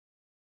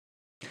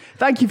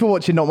Thank you for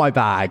watching Not My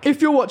Bag.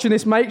 If you're watching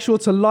this, make sure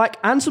to like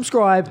and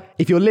subscribe.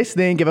 If you're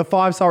listening, give a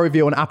 5-star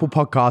review on Apple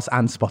Podcasts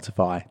and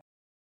Spotify.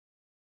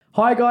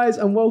 Hi guys,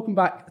 and welcome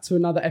back to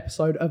another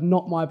episode of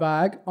Not My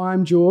Bag.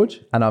 I'm George.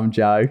 And I'm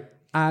Joe.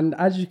 And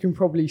as you can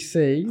probably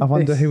see, I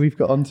wonder who we've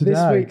got on today.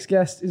 This week's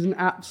guest is an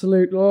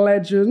absolute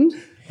legend.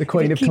 The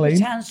Queen of Keep Clean. his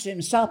hands to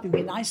himself and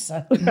be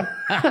nicer.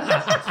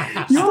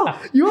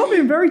 You're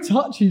being very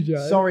touchy,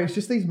 Joe. Sorry, it's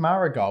just these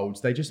marigolds.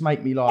 They just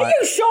make me like... Are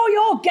you sure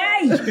you're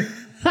gay?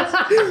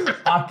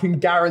 I can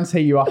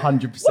guarantee you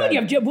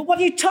 100%. What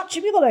are you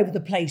touching me all over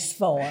the place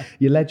for?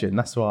 You're legend,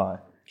 that's why.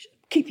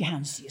 Keep your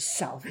hands to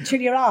yourself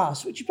until you're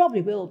asked, which you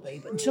probably will be,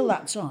 but until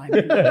that time,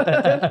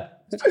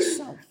 it's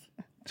yourself.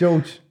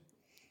 George,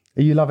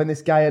 are you loving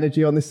this gay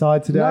energy on this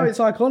side today? No, it's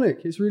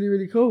iconic. It's really,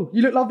 really cool.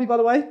 You look lovely, by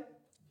the way.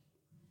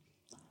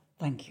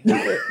 Thank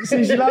you.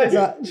 See, she likes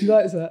that. She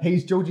likes that.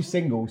 George is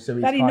single, so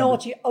he's Very kind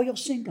naughty. Oh, you're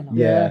single. Aren't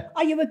Yeah. you?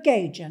 Are you a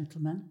gay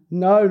gentleman?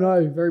 No,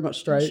 very much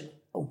straight.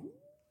 Oh,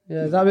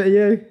 Yeah, is that a bit of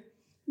you?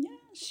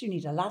 yes. You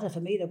need a ladder for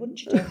me, though,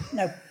 wouldn't you?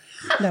 No.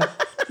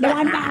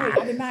 I'm married.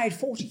 I've been married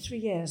 43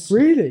 years.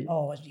 Really?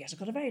 Oh, yes. I've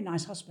got a very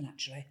nice husband,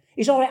 actually.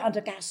 He's all right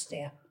under gas,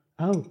 dear.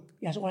 Oh.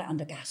 Yes, all right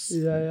under gas.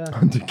 Yeah.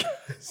 Under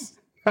gas.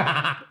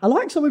 I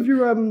like some of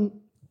your,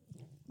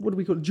 what do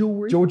we call it,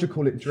 jewellery? George would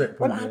call it drip.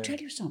 Well, wouldn't I'll he? tell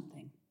you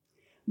something.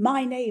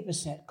 My neighbour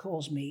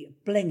calls me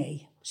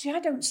blingy. See, I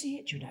don't see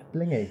it, you know.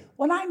 Blingy.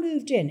 When I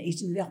moved in,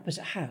 he's in the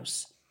opposite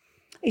house.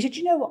 He said,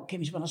 you know what,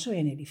 Kim, when I saw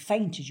you nearly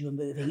fainted, you were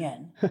moving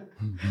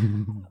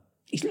in.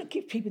 He's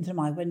keep peeping through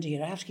my window, you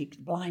know, I have to keep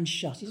the blinds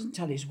shut. He doesn't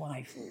tell his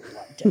wife, oh,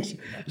 what dirty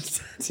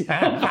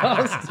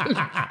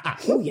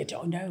oh, you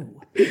don't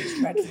know. It's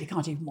dreadful. You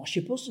can't even wash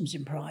your bosoms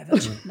in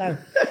private. No.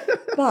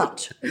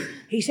 But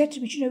he said to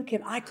me, do you know,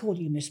 Kim, I call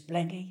you Miss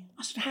Blingy.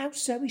 I said, how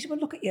so? He said, well,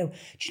 look at you.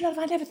 Do you know if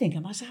I'd ever think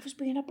of myself as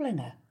being a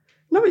blinger?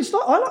 No, it's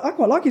not. I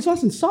quite like it. It's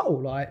nice and subtle,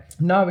 like.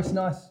 No, it's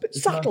nice.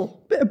 It's Subtle. nice.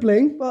 Bit of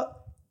bling, but...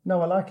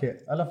 No, I like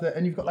it. I love that.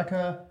 And you've got like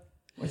a...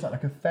 What is that,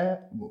 like a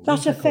fair?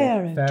 That's a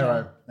pharaoh.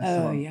 Pharaoh.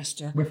 Oh, yes,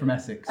 dear. We're from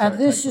Essex. So And it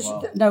this takes is a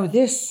while.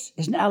 this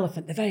is an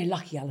elephant. They're very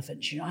lucky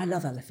elephants, you know. I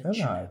love elephants.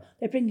 You know.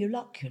 They bring you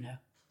luck, you know.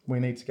 We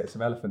need to get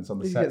some elephants on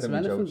the You set. get some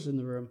don't we, elephants George? in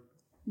the room.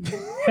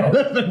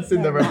 Elephants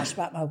in the room. That's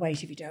about my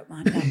weight, if you don't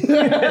mind.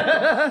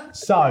 No.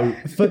 So,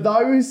 for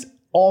those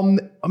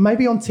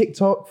maybe on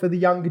TikTok, for the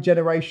younger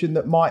generation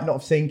that might not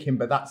have seen Kim,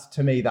 but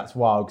to me, that's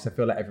wild because I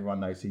feel like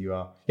everyone knows who you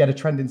are. You had a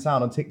trending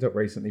sound on TikTok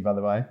recently, by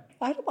the way.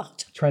 I don't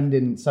what?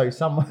 Trending. So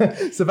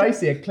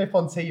basically a clip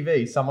on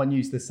TV, someone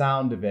used the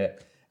sound of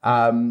it.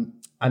 And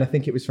I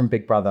think it was from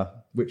Big Brother,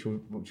 which we'll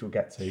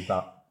get to,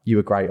 but you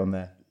were great on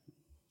there.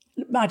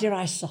 My dear,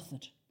 I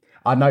suffered,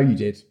 I know you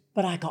did.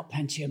 but I got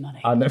plenty of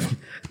money. I know. I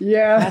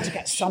Yeah. had to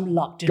get some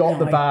luck, didn't I?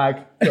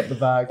 Got the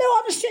bag. No,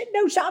 honestly,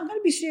 no, so I'm going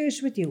to be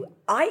serious with you.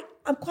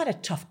 I'm quite a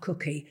tough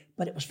cookie,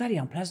 but it was very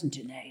unpleasant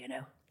in there, you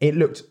know. Do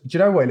you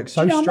know what? It looked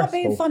so I'm not stressful.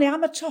 being funny.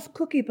 I'm a tough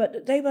cookie,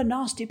 but they were a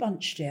nasty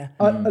bunch, dear.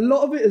 A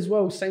lot of it as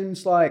well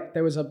seems like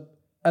there was a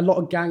lot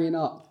of ganging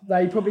up.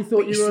 They probably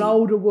thought you were an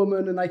older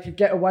woman and they could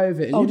get away with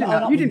it. And Oh, you no,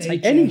 didn't, not you didn't with me,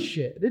 take any Joe.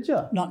 shit, did you?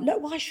 No,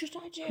 why should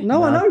I do?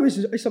 No, I know.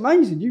 It's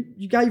amazing.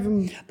 You gave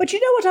them... But you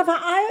know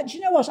what? Do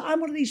you know what?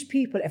 I'm one of these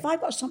people. If I've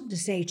got something to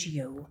say to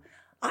you,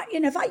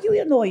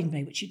 you annoyed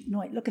me, which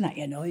looking at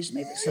you annoys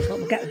me. But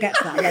we'll get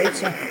to that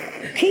later.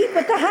 Keep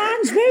with the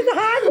hands. Move the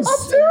hands.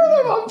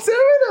 I'm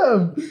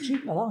doing them.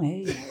 Keep along here.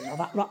 You know,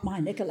 I'll wrap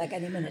my nickel leg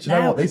any minute. Do you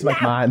know what? These make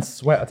my hands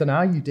sweat. I don't know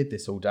how you did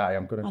this all day.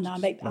 I'm gonna. I know.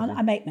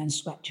 I make men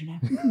sweat. You know.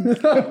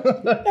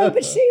 No,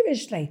 but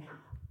seriously,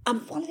 I'm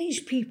one of these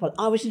people.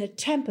 I was in a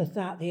temper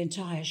throughout the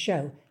entire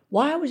show.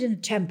 Why I was in a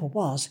temper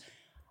was,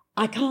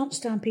 I can't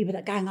stand people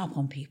that gang up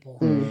on people.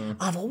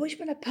 I've always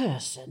been a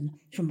person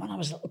from when I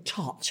was a little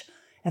tot.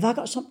 If I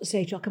got something to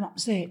say to you, I'll come up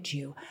and say it to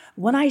you.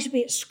 When I used to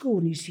be at school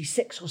and you see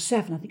 6 or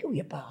 7, I think, oh,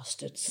 you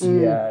bastards.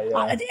 Yeah.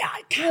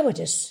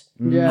 Cowardice.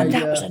 Yeah, And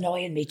that yeah. was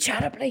annoying me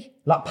terribly.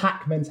 Like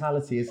pack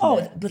mentality, isn't Oh,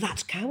 it? but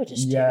that's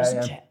cowardice, dear,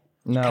 isn't it?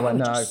 No, I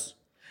know.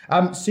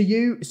 Cowardice. So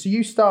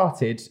you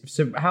started.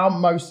 So how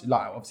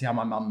obviously how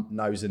my mum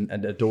knows and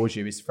adores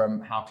you is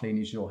from How Clean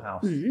Is Your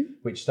House,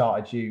 which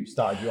started you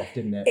off,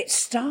 didn't it?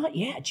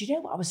 Do you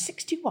know what? I was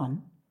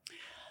 61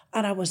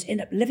 and I was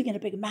living in a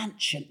big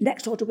mansion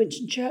next door to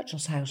Winston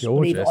Churchill's house,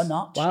 believe it or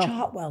not. Wow.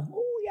 Chartwell.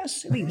 Oh,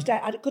 yes. He was dead.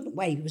 I couldn't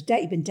wave. He was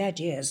dead. He'd been dead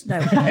years. No.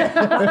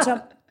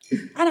 But,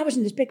 and I was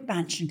in this big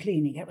mansion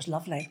cleaning. It was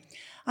lovely.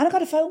 And I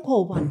got a phone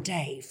call one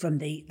day from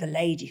the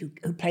lady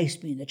who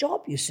placed me in the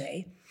job, you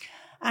see.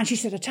 And she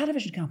said, a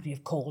television company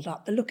have called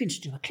up. They're looking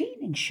to do a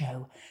cleaning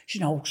show. She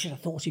said, oh, should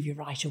have thought of you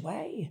right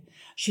away.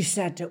 She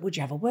said, would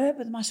you have a word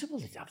with them? I said,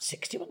 well, I'm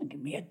 61 and give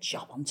me a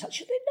job on touch.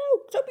 She said,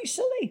 no, don't be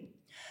silly.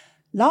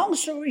 Long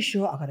story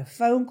short, I got a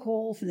phone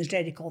call from this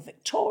lady called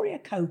Victoria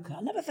Coker.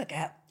 I'll never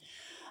forget.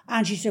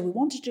 And she said, we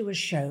want to do a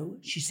show.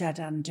 She said,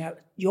 and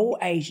your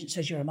agent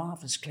says you're a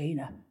marvellous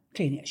cleaner.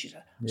 Cleaning it, she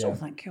said. So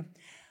thank you.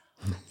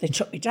 They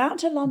took me down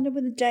to London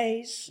within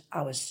days.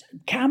 I was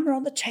camera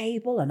on the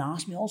table and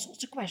asked me all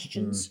sorts of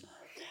questions.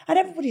 And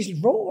everybody's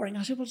roaring.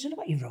 I said, well, I don't know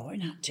what you're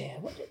roaring at, dear.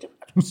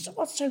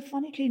 What's so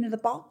funny cleaning the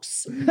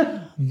box?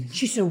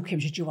 She said, oh,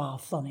 Kim, said, you are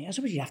funny. I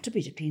said, well, you'd have to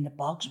be to clean the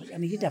box. I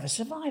mean, you'd never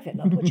survive it,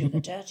 love, would you? In the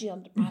dirty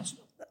underpants.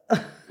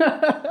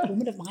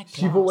 Woman of my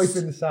class. You've always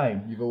been the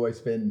same. You've always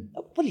been...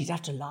 Well, you'd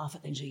have to laugh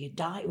at things or you'd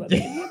die. Have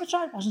you ever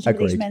tried washing some of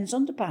these men's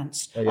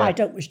underpants? Yeah. I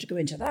don't wish to go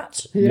into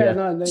that. Yeah,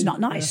 no, It's not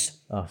nice.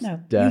 Oh,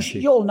 No. dirty.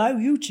 You'll know,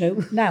 you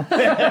two. Now,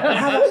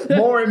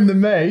 More him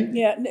than me.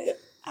 yeah.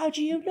 How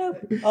do you know?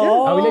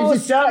 Oh, he leaves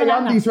his dirty no,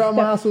 no. undies around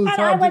my house all the And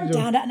time. I went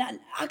didn't you? down and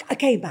I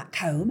came back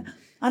home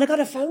and I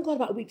got a phone call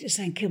about a week just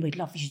saying, Kim, we'd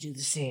love you to do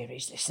the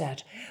series. They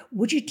said,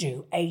 would you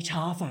do 8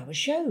 half-hour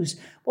shows?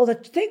 Well, the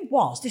thing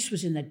was, this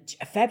was in the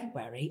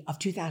February of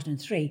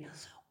 2003.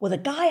 Well, the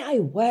guy I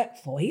worked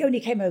for, he only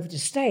came over to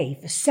stay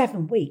for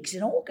 7 weeks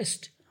in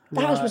August.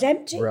 The house was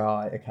empty.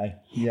 Right, okay.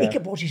 He Yeah.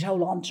 could brought his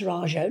whole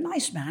entourage out,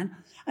 nice man.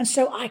 And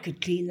so I could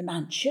clean the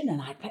mansion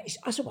and I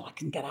said, well, I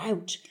can get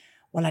out.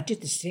 Well, I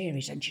did the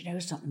series and you know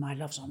something, my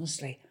loves,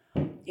 honestly,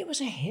 it was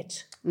a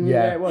hit.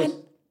 Yeah. It was.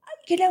 And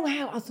you know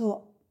how I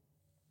thought,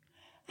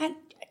 and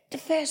the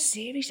first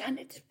series and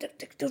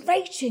the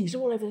ratings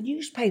all over the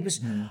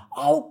newspapers,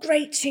 oh,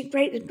 great,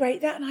 great and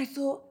great that. And I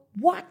thought,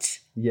 what?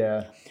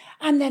 Yeah.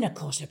 And then, of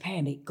course, they're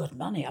paying me good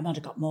money. I might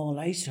have got more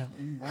later.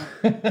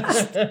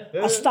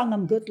 I stung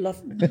them good,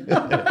 love.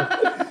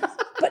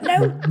 But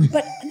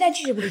and then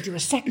she said, will you do a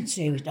second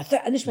series?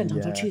 And this went on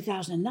until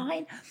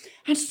 2009.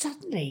 And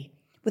suddenly,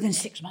 within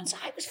 6 months,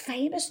 I was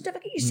famous. Don't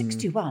forget, you're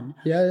 61.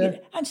 Yeah. You know,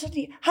 and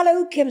suddenly,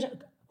 hello, Kim.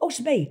 Oh, it's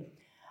me.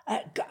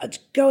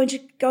 Going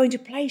to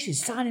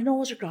places, signing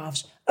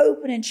autographs,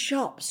 opening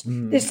shops,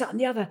 this, that, and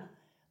the other.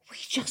 We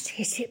just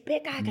hit it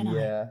big, Ag and I.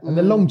 Yeah, and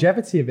the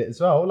longevity of it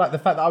as well. Like the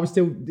fact that I was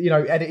still,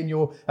 editing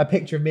a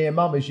picture of me and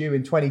Mum as you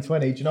in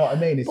 2020. Do you know what I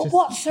mean? It's But just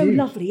what's so huge.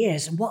 lovely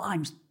is, and what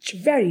I'm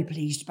very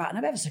pleased about, and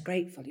I'm ever so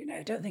grateful,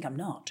 don't think I'm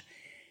not.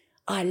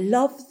 I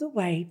love the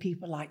way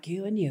people like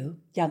you and you,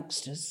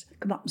 youngsters,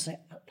 come up and say,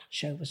 oh, that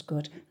show was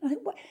good. And I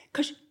think, what?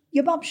 Because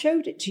your mum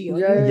showed it to you.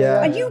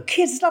 Yeah. And you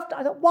kids loved it.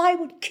 I thought, why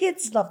would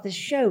kids love this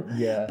show?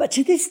 Yeah. But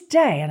to this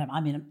day, and I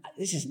mean,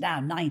 this is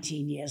now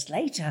 19 years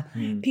later,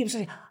 people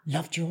say,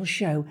 loved your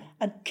show.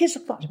 And kids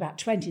have got to about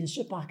 20 and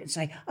stood back and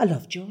say, I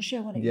loved your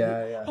show. And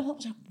Yeah. I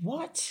thought,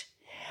 what?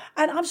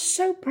 And I'm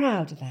so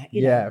proud of that.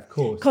 You Yeah, know? of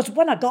course. Because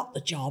when I got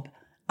the job,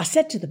 I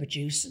said to the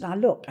producer,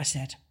 and I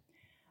said,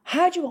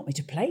 how do you want me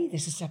to play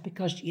this? I said,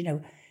 because,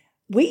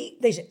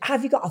 they said,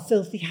 have you got a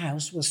filthy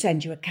house? We'll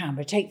send you a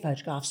camera, take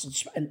photographs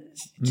and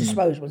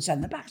dispose and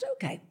send them back. I said,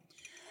 okay.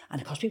 And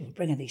of course, people were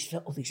bringing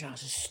all these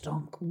houses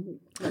stunk. Ooh.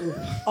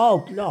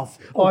 Oh, love.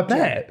 Oh, I dear.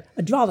 bet.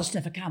 I'd rather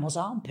sniff a camel's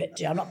armpit,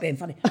 dear. I'm not being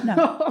funny.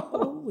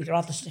 No. We'd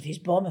rather sniff his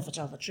bum, if I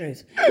tell the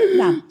truth.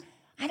 Now,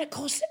 and of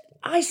course,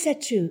 I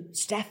said to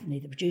Stephanie,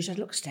 the producer,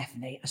 look,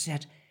 Stephanie, I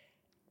said,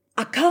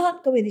 I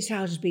can't go in these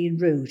houses being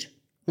rude.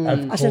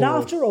 I said,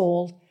 after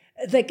all,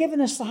 they're giving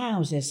us the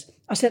houses.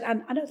 I said,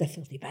 and I know they're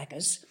filthy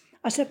beggars.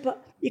 I said,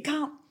 but you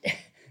can't.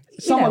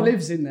 Someone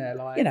lives in there,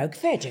 like.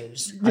 Fair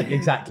dues.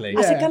 Exactly.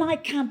 I said, can I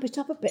camp it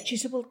up a bit? She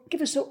said, well, give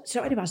us a...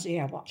 So anyway, I said,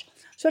 yeah, watch.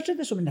 So I took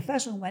this woman. The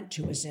first one I went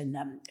to was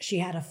in... she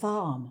had a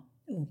farm.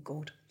 Oh,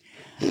 God.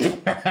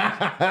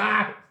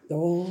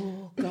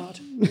 Oh, God.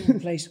 Oh,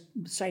 please,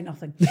 say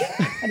nothing.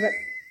 Anyway,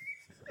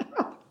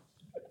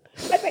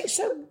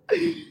 so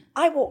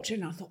I walked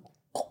in and I thought,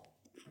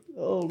 oh,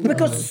 no.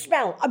 Because the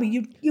smell, I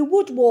mean, you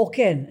would walk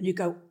in and you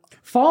go...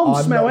 Farms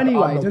I'm smell not-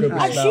 anyway, I'm not don't good they?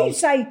 with And smell. she'd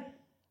say,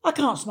 I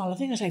can't smell a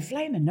thing. I say,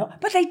 flaming no.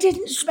 But they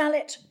didn't smell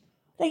it.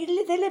 They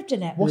lived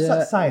in it. What's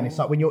that saying? It's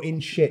like when you're in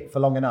shit for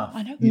long enough,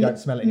 I know. you don't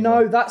smell it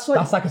anymore. No, that's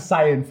like a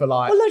saying for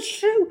like, Well, that's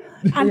true.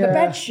 And the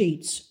bed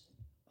sheets.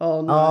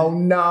 oh no. oh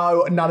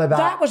no, none of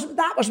that.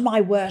 That was my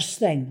worst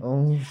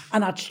thing.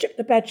 And I'd strip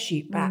the bed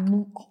sheet back.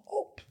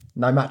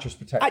 No mattress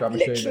protector, I'm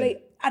Literally, assuming.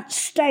 and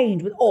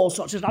stained with all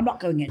sorts of... I'm not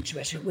going into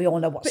it. We all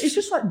know what's... But it's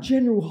just like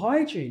general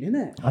hygiene, isn't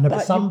it? I know, but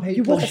Like, some you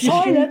people... The wash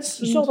your toilets,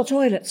 sheets you saw the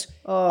toilets,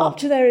 up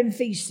to there in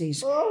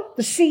feces.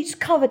 The seats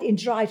covered in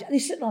dried...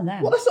 They're sitting on there.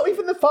 Well, that's not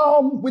even the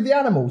farm with the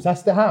animals.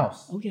 That's the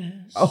house. Oh,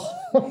 yes.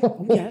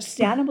 Oh, yes.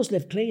 The animals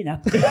live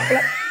cleaner.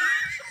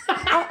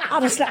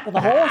 I'd have slept with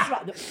a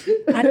horse.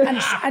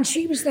 Right? And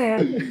she was there.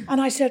 And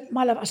I said,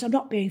 my love, I said, I'm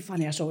not being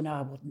funny. I said, oh, no,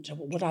 I wouldn't.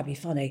 Would I be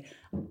funny?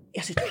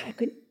 I said,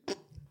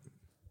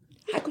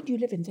 how could you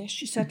live in this?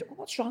 She said, well,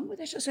 what's wrong with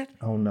this? I said,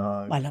 Oh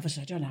no. my love, I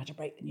said, I don't know how to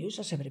break the news.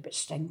 I said, but a bit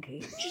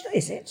stinky. She said,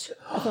 is it?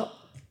 I thought,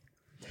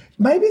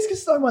 Maybe it's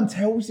because no one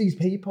tells these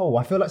people.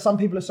 I feel like some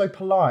people are so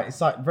polite. It's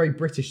like very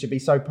British to be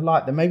so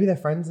polite that maybe their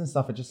friends and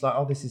stuff are just like,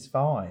 oh, this is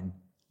fine.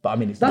 But I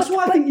mean, it's That's not.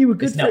 why I think you were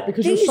good It's for it, not.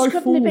 because you're these so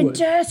couldn't have been forward.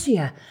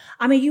 dirtier.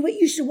 I mean, you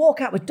used to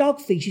walk out with dog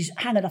feces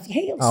hanging off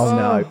your heels. Oh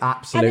no, And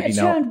absolutely it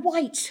not. turned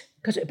white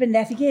because it had been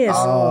there for years.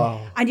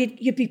 And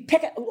you'd be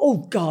picking, oh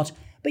God.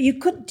 But you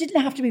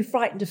didn't have to be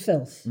frightened of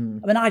filth. I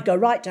mean, I'd go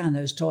right down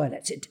those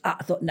toilets.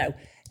 I thought, no,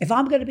 if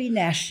I'm going to be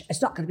Nesh,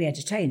 it's not going to be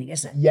entertaining,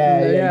 is it?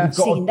 Yeah, you've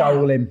got See, to now-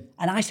 dole him.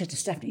 And I said to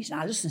Stephanie,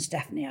 now listen,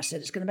 Stephanie, I said,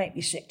 it's going to make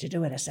me sick to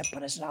do it. I said,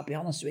 I'll be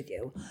honest with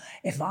you.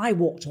 If I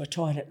walk to a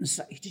toilet and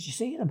say, did you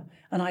see them?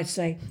 And I'd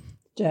say,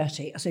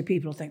 dirty. I say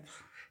people think,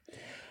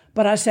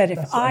 but I said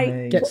if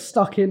I Get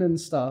stuck in and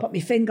stuff. put my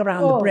finger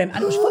around the brim,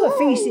 and it was full of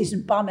feces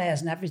and bum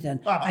hairs and everything,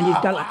 and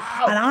you'd go like,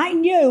 and I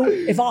knew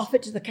if I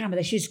offered to the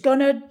camera, she's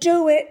gonna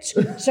do it.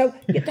 So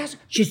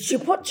she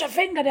puts her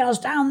fingernails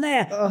down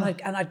there,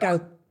 and I'd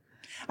go.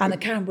 And the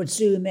camera would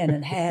zoom in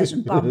and hairs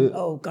and bum.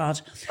 Oh,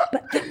 God.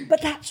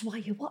 But that's why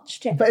you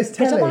watched it. But it's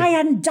because if telly. I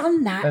hadn't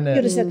done that,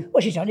 you'd have said,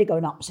 well, she's only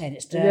going up saying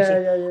it's dirty.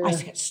 Yeah. I used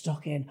to get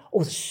stuck in.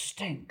 Oh, the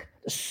stink.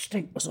 The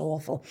stink was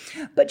awful.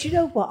 But you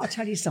know what? I'll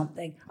tell you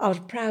something. I was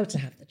proud to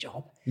have the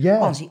job.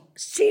 Yeah. Honestly,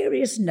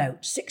 serious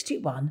note,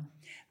 61,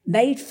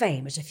 made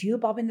famous, a few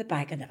bob in the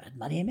bank. I never had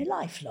money in my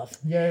life, love.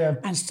 Yeah.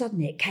 And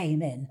suddenly it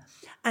came in.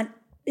 And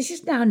this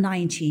is now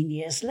 19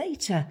 years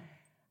later.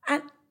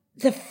 And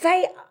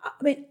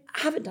I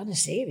haven't done a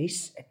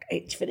series.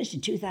 It's finished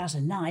in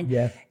 2009.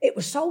 Yeah. It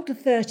was sold to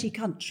 30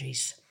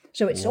 countries.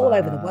 So it's all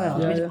over the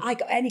world. Yeah, I mean, if I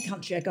go any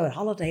country, I go on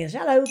holiday and say,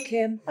 hello,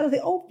 Kim. And I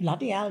think, oh,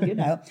 bloody hell, you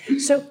know.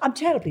 So I'm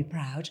terribly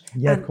proud.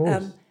 Yeah, and, of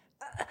course.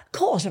 Of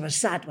course, I was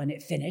sad when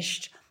it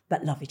finished,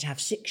 but lovely to have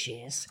 6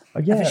 years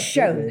yeah, of a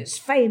show absolutely. that's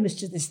famous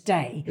to this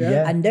day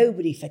Yeah. and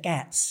nobody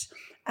forgets.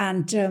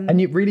 And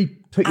it really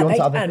put you onto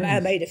other things. I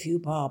made a few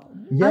bob.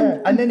 Yeah,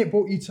 and then it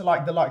brought you to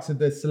like the likes of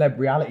the celeb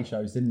reality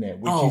shows, didn't it?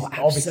 Which is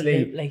obviously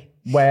absolutely.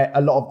 where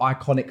a lot of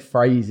iconic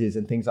phrases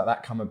and things like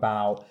that come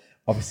about.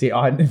 Obviously,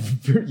 I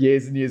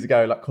years and years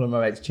ago, like calling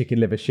my mates chicken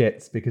liver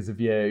shits because of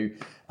you.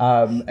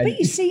 But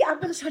you see, I'm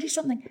going to tell you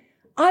something.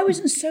 I was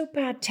in so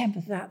bad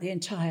temper throughout the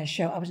entire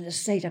show. I was in a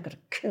state I could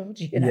have killed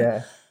you, you know.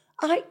 Yeah.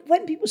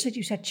 When people said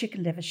you said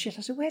chicken liver shit,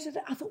 I said, where did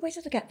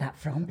I get that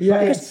from? Yeah,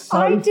 because it's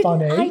so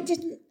funny. I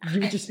didn't.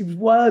 You were just, it was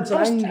words I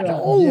of was anger.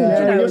 old, you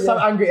know. You're so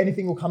angry,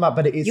 anything will come up,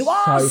 but it is You so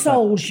are funny.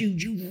 souls,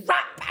 you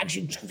rat bags,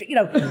 you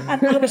know.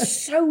 And I was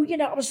so,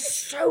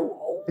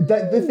 old.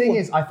 The thing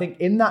is, I think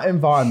in that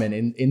environment,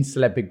 in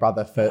Celeb Big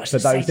Brother, for What's the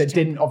those that safety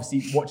didn't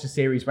obviously watch the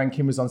series, when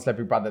Kim was on Celeb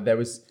Big Brother, there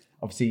was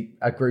obviously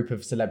a group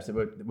of celebs that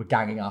were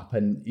ganging up,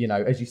 and you know,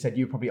 as you said,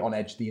 you were probably on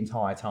edge the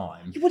entire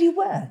time. Well, you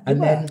were.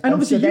 And then, And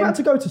obviously, so you had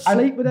to go to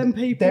sleep with them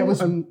people there was-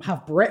 and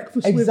have breakfast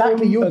with them.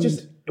 Exactly, you're and-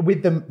 just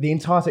with them the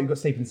entire time. You've got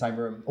to sleep in the same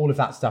room, all of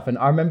that stuff. And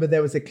I remember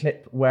there was a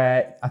clip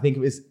where I think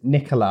it was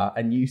Nicola,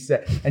 and you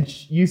said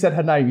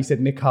her name. You said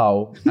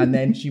Nicole, and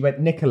then she went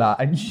Nicola,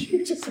 and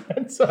you just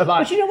went to her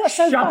like. But you know what's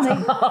so "Shut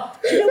funny?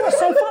 up." Do you know what's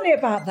so funny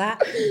about that?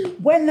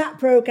 When that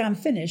programme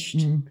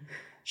finished,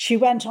 she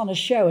went on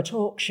a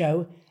talk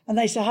show, and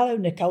they said, hello,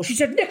 Nicole. She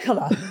said,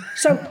 Nicola.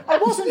 So I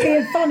wasn't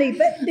being funny,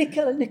 but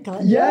Nicola.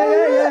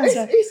 Yeah.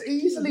 So It's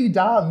easily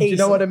done. Do you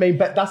know what I mean?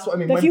 But that's what I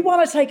mean. if you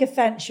want to take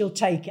offence, she'll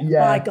take it.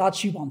 Yeah. By God,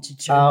 she wanted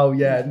to. Oh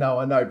yeah, no,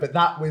 I know. But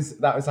that was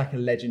like a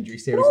legendary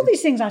series. But all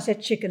these things I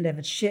said, chicken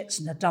livered shits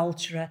and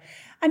adulterer.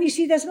 And you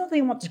see, there's another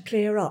thing I want to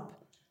clear up.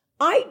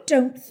 I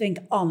don't think,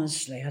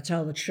 honestly, I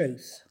tell the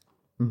truth,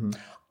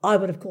 I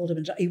would have called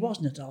him, he was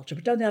an adulterer,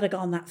 but don't think I'd have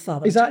gone that far.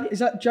 But Is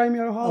that Jamie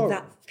O'Hara? Oh,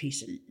 that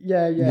piece of...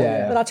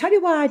 Yeah. But I'll tell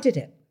you why I did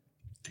it.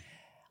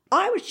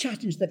 I was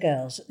chatting to the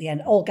girls at the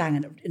end, all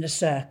gang in a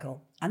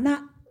circle, and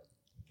that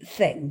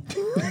thing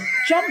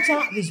jumped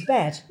out of his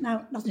bed.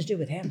 Now, nothing to do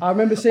with him. I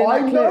remember seeing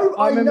that clip.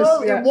 I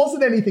know. yeah. It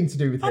wasn't anything to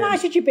do with him. And I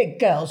said, you big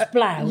girls,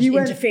 blouse, you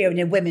went- interfering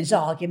in women's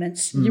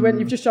arguments.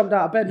 You've just jumped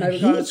out of bed and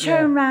they were He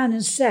turned round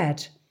and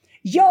said,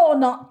 you're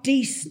not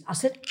decent. I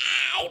said,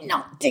 I'm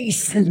not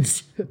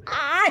decent.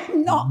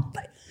 I'm not.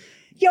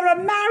 You're a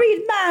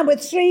married man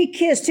with 3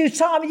 kids, 2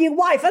 times with your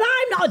wife, and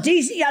I'm not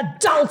decent, you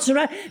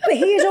adulterer. But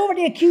he has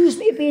already accused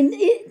me of being.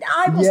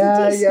 I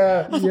wasn't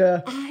decent.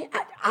 Yeah.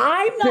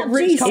 I'm not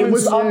Rich decent. It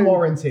was Coming to you.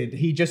 unwarranted.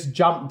 He just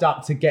jumped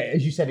up to get,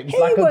 as you said, it was He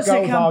like a was a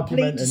girl's complete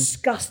argument. And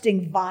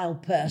disgusting, vile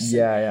person.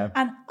 Yeah.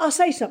 And I'll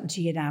say something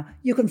to you now.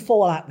 You can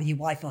fall out with your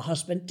wife or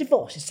husband.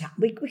 Divorces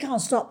happen. We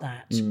can't stop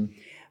that.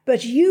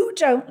 But you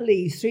don't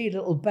leave 3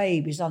 little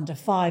babies under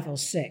 5 or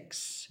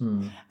 6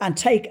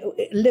 and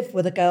live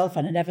with a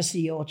girlfriend and never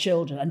see your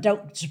children and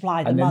don't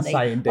supply the And then money.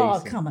 say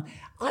indecent. Oh, come on.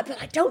 But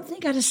I don't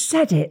think I'd have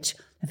said it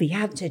if he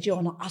hadn't said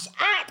you're not. I said,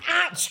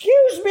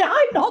 excuse me,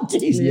 I'm not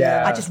decent.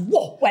 Yeah. I just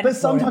went But for him.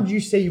 sometimes you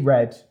see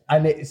red,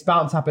 and it's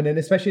bound to happen, and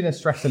especially in a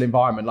stressful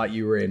environment like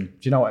you were in. Do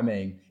you know what I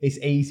mean? It's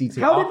easy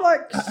to. How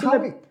did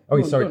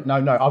Sorry. No.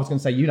 I was going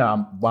to say,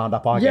 I'm wound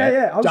up. I Yeah.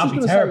 get. I was That'd just be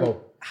going to terrible. say,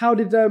 how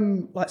did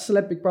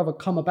Celeb Big Brother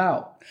come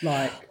about?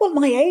 Like, Well,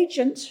 my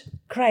agent,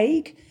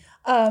 Craig.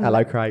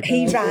 Hello, Craig.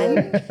 He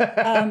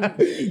ran.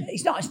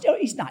 He's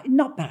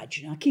not bad,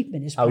 you know. I keep him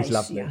in his place. He's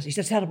lovely. Yes, he's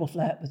a terrible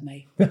flirt with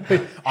me.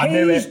 I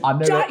knew it.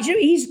 You know,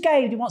 he's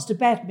gay and he wants to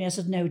bed me. I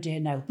said, no, dear,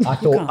 no. I You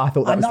thought can't. that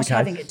I'm was not the case.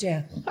 having it,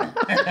 dear.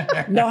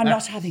 No, I'm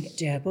not having it,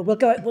 dear. But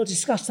we'll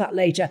discuss that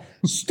later.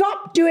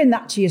 Stop doing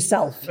that to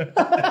yourself. You're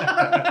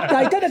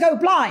going to go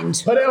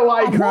blind. Put it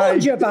away, I Craig.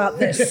 warned you about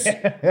this.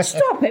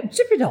 Stop it.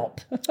 Zip it up.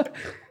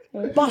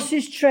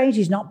 Buses, trains,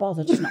 he's not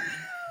bothered. He's not.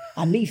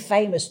 And me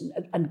famous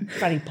and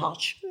very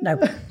posh. No,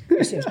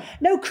 seriously.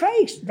 No,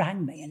 Craig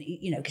rang me and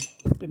he, because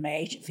he's been my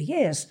agent for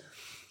years.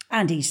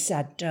 And he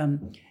said,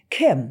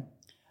 Kim,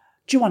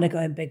 do you want to go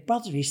in Big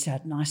Brother? He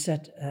said, and I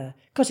said,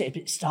 because it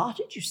had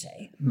started, you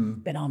see,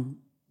 been on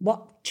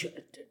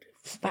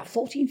about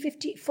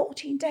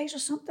 14 days or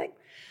something.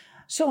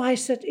 So he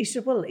said,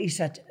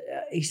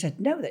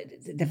 no,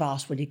 they've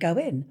asked, will you go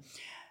in?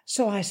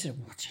 So I said,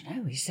 well, I don't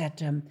know. He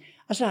said,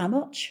 how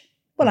much?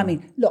 Well, I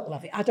mean, look,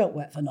 lovey, I don't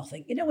work for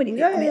nothing. You know, when you,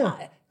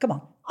 come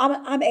on,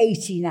 I'm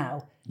 80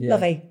 now. Yeah.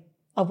 Lovey,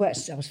 I've worked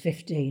since I was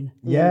 15.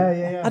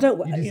 Yeah. I don't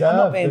work, I'm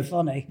not being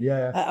funny.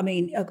 Yeah. I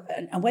mean,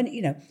 and when,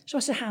 so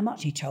I said, how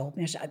much? He told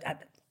me. I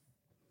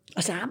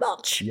said, how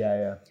much?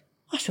 Yeah.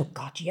 I said,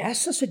 God,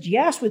 yes. I said,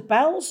 yes, with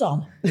bells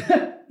on.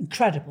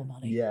 Incredible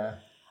money. Yeah.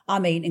 I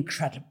mean,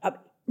 incredible,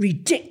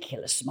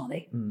 ridiculous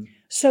money.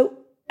 So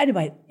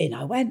anyway, in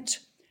I went.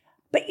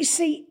 But you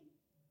see,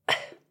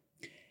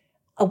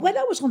 when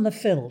I was on the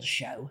Phil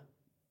show,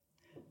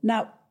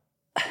 now,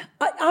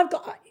 I'm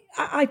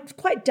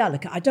quite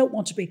delicate. I don't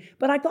want to be,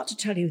 but I've got to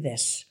tell you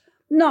this.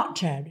 Not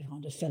terribly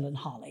fond of Phil and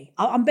Holly.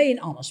 I'm being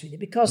honest with you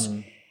because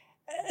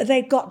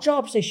they've got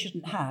jobs they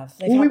shouldn't have.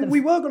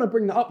 We were going to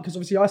bring that up because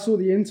obviously I saw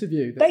the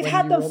interview. They've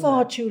had them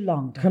far too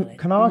long, darling.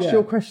 Can I ask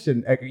your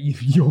question?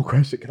 Your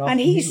question. And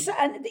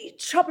the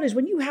trouble is,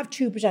 when you have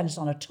two presenters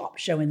on a top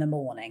show in the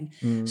morning,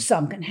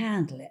 some can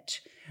handle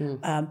it.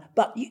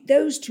 But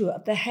those two,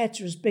 their heads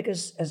are as big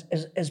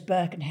as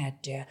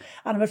Birkenhead, dear.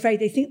 And I'm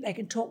afraid they think they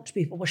can talk to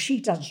people. Well, she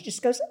doesn't. She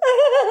just goes,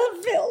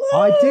 Phil.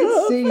 I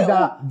did see Phil.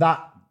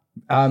 that.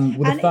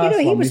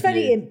 He was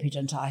very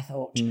impudent, I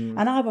thought,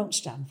 and I won't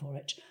stand for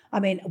it. I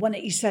mean, when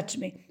he said to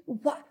me,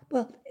 "What?"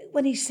 Well,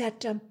 when he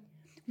said,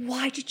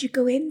 "Why did you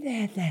go in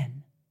there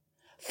then?"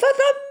 For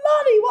the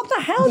money. What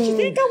the hell do you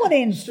think I went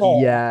in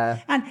for? Yeah.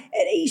 And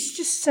he's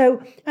just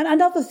so. And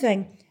another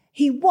thing.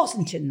 He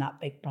wasn't in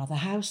that Big Brother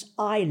house.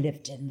 I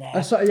lived in there.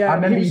 I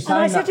remember you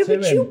saying that to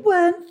him. But you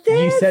weren't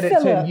there, You said it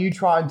Philip. to him. You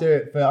try and do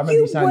it. I remember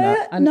you saying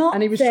that.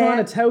 And he was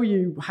trying to tell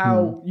you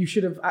how you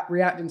should have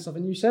reacted and stuff,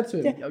 and you said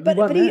to him,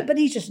 but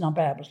he's just an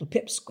unbearable little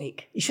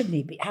pipsqueak. He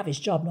shouldn't have his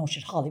job, nor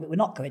should Holly, but we're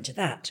not going to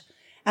that.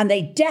 And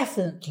they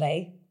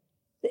definitely,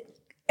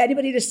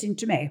 anybody listening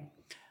to me,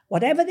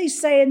 whatever they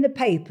say in the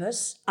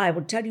papers, I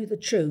will tell you the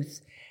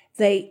truth.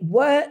 They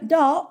were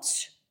not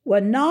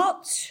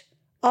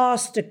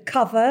asked to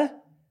cover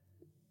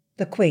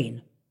the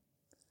Queen's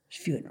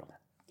funeral.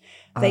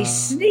 They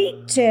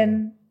sneaked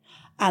in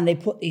and they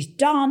put these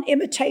darn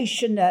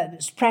imitation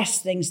press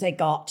things they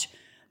got.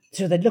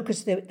 So they look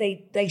as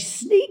they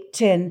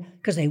sneaked in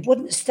because they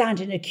wouldn't stand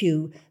in a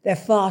queue. They're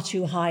far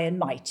too high and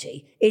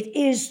mighty. It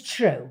is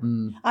true.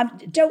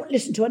 Don't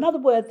listen to another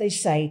word they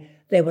say.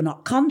 They were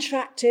not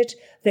contracted.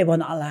 They were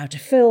not allowed to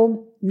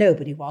film.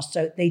 Nobody was.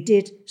 So they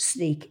did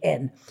sneak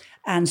in.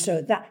 And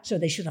so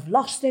they should have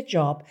lost their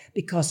job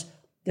because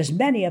there's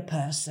many a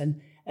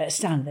person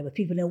standing there with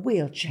people in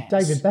wheelchairs.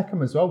 David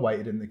Beckham as well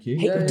waited in the queue.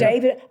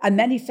 David and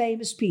many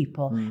famous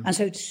people. And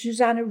so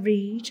Susanna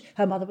Reid,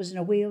 her mother was in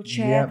a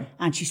wheelchair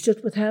and she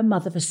stood with her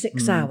mother for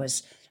 6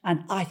 hours.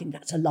 And I think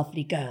that's a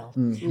lovely girl.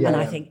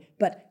 I think,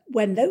 but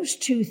when those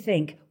two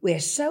think we're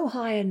so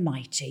high and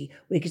mighty,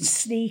 we can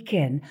sneak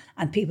in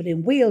and people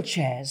in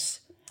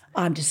wheelchairs,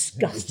 I'm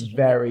disgusted.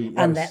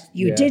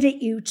 You did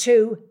it, you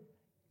two.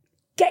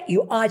 Get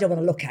you. I don't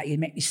want to look at you. You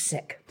make me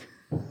sick.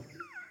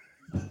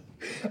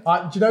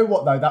 Do you know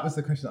what, though? That was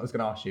the question I was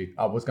going to ask you.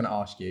 I was going to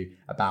ask you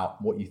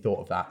about what you thought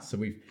of that. So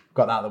we've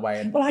got that out of the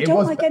way. And I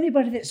don't like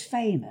anybody that's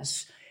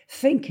famous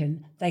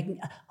thinking they can.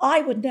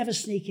 I would never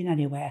sneak in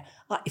anywhere.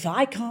 If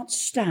I can't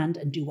stand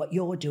and do what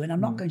you're doing,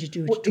 I'm not going to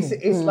do it at all.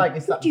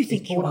 It's what do you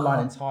think you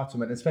borderline are?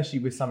 Entitlement, especially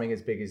with something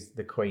as big as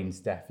the Queen's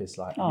death. It's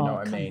like, you know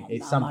what I mean?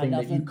 It's something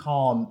that you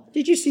can't.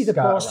 Did you see the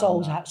poor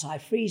souls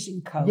outside,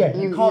 freezing cold? Yeah,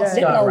 you can't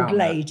little old around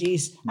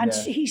ladies, and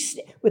he's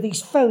with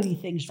these phony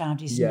things round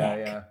his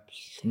neck. Yeah.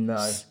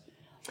 No.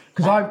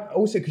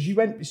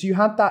 Because you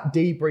had that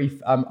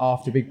debrief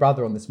after Big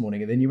Brother on this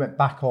morning, and then you went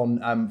back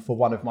on for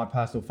one of my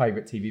personal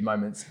favourite TV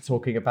moments,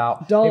 talking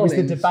about Darlings. It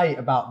was the debate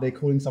about they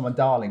calling someone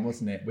darling,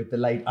 wasn't it? With the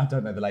lady, I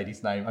don't know the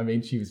lady's name. I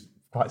mean, she was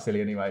quite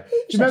silly anyway.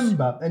 Do you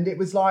remember? And it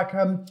was like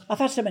I've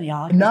had so many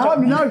arguments.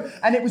 No,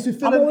 and it was with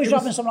Phil. I'm always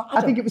rubbing someone.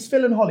 I think it was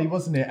Phil and Holly,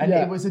 wasn't it? And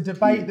it was a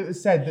debate that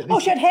was said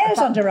that. She had hairs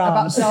under her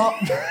arms. Now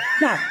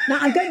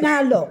I'm going.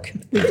 Now look.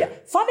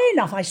 Funny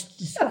enough, I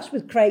discussed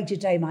with Craig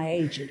today, my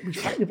agent.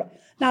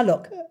 Now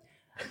look.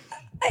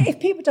 If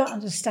people don't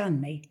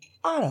understand me,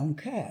 I don't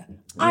care.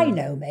 I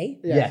know me.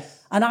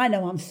 Yes. And I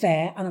know I'm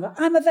fair, and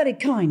I'm a very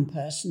kind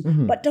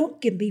person, but don't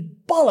give me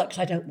bollocks,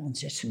 I don't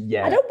want it.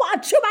 Yeah. I don't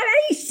want too much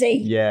AC.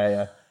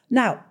 Yeah.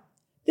 Now,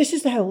 this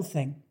is the whole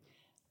thing.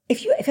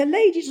 If a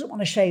lady doesn't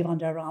want to shave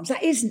under her arms,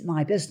 that isn't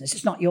my business.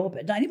 It's not your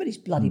business. Not anybody's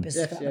bloody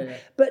business.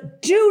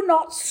 But do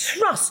not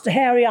thrust a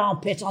hairy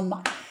armpit on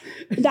my...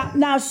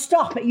 Now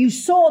stop it. You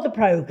saw the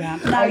programme.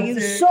 Now you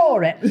saw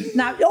it.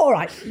 Now, all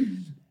right.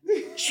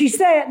 She's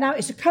there. Now,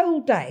 it's a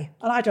cold day,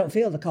 and I don't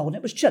feel the cold, and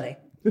it was chilly.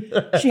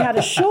 She had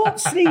a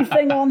short sleeve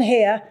thing on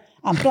here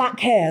and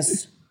black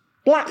hairs,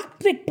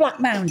 big black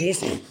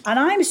moundies, and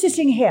I'm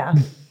sitting here,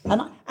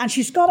 and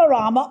she's got her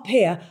arm up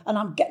here, and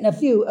I'm getting a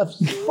view of...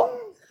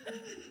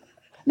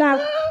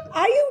 Now,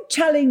 are you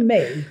telling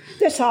me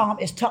this arm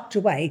is tucked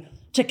away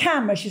To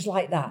camera, she's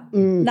like that.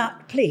 Now,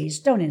 please,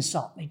 don't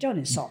insult me. Don't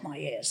insult my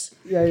ears.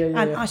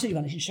 And I said, you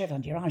want to shave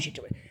under your eyes, you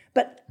do it.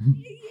 But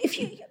if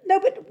you... No,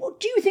 but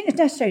do you think it's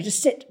necessary to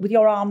sit with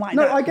your arm like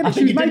that? No, I get it.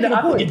 She was making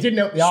a point. You didn't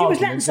know the She was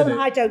argument, letting someone,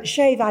 I don't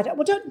shave, I don't...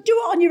 Well, don't do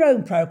it on your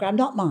own programme,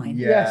 not mine.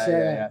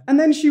 Yeah. And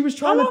then she was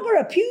How trying long are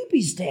her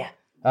pubes, dear?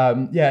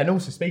 And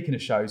also speaking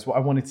of shows, what I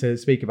wanted to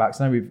speak about,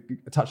 because I know we've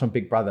touched on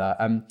Big Brother,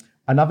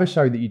 another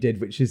show that you did,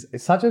 which is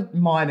such a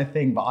minor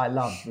thing, but I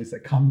loved, was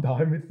that Come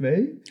Dine With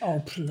Me.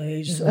 Oh,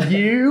 please.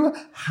 You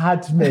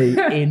had me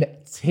in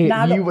tears.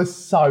 Now, you look, were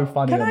so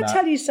funny Can on I that.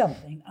 tell you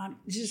something?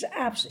 This is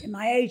absolutely...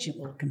 My agent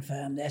will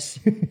confirm this.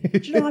 Do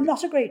you know, I'm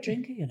not a great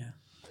drinker, you know.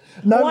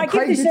 No, I give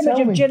Craig this did image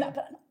tell of me. gin...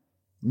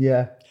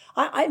 Yeah.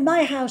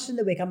 My house in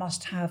the week, I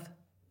must have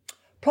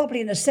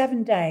probably in a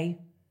 7-day...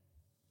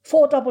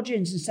 4 double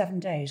gins in 7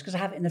 days because I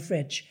have it in the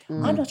fridge.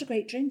 I'm not a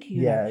great drinker,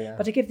 you know,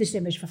 but I give this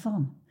image for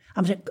fun.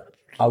 I'm saying,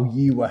 Oh,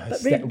 you were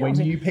hysterical. When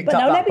you picked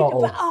up that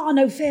bottle.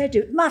 No, fair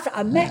do. Matter,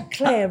 I met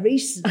Claire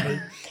recently.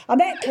 I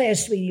met Claire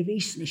Sweeney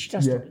recently. She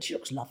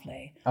looks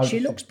lovely. She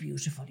looks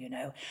beautiful, you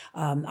know.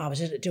 I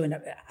was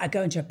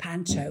going to a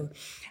panto,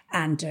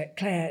 and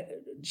Claire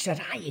said,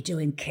 "How you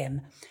doing,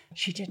 Kim?"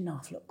 She didn't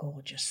half look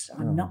gorgeous.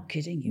 I'm not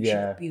kidding you. She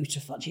looked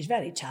beautiful. She's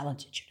very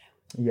talented, you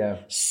know. Yeah.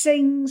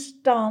 Sings,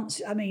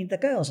 dances. I mean, the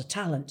girl's a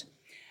talent.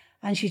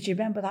 And she said, "Do you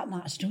remember that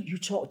night?" I said, "Don't you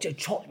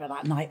talk about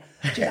that night."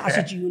 I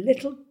said, "You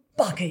little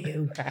bugger,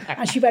 you."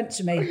 And she went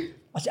to me.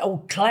 I said,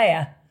 "Oh,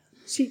 Claire."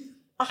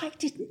 I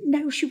didn't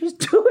know she was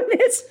doing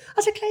it.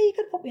 I said, "Claire, you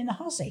could put me in the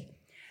hussy."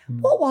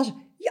 What was it?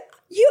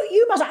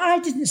 You must, I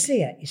didn't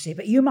see it, you see,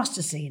 but you must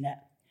have seen it.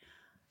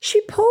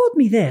 She poured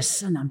me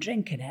this, and I'm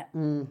drinking it.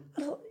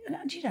 I thought,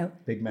 you know,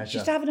 big measure.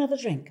 Just have another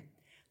drink.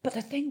 But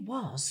the thing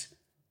was,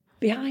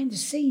 behind the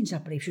scenes, I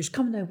believe, she was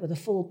coming over with a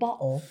full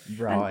bottle.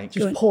 Right.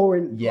 just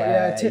pouring.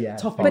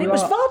 Topping But it you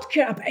was up.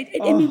 vodka.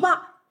 In me,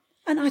 what?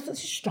 And I thought,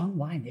 this is strong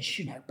wine, this,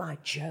 you know, by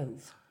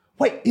Jove.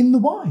 Wait, in the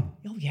wine?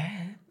 Oh,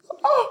 yeah.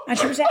 And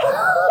she was like,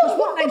 because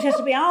what names has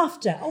to be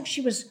after? Oh,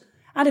 she was,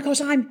 and of course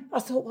I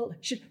thought, well,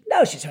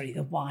 she's only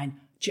the wine.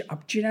 Do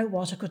you know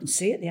what? I couldn't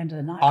see at the end of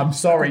the night. I'm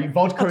sorry,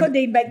 vodka. I couldn't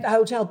even make the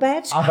hotel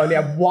bed. I've only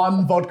had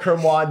one vodka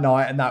and wine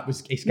night, and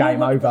it's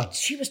game over.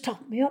 She was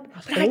topping me up,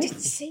 but I didn't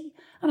see.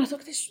 And I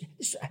thought,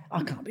 this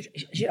I can't be.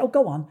 She said, "Oh,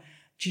 go on."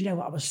 Do you know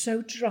what? I was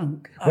so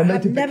drunk. When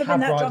I've never been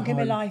that drunk in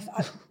my life.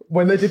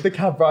 When they did the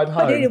cab ride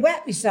home, I nearly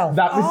wet myself.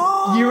 That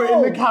was you were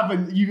in the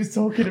cabin. You was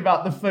talking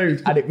about the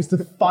food, and it was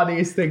the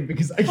funniest thing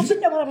because I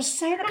didn't know what I was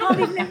saying. I can't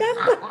even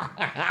remember.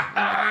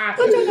 I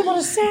don't know what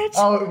I said.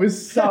 Oh, it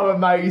was so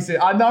amazing.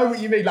 I know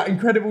what you mean, like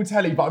incredible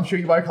telly, but I'm sure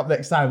you woke up the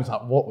next day and was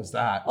like, "What was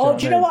that?" Do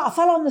you know what? I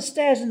fell on the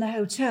stairs in the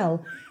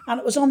hotel, and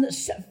it was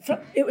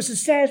the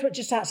stairs were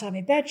just outside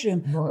my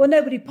bedroom. Right. Well,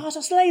 nobody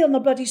passed. I lay on the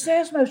bloody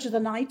stairs most of the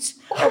night.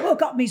 I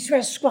woke up, my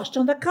dress squashed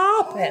on the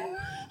carpet,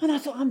 and I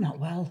thought, I'm not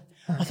well.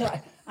 I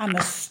thought, and my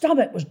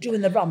stomach was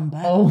doing the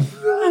rumba.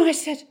 And I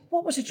said,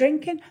 "What was I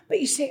drinking?" But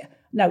you see,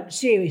 no,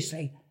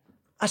 seriously.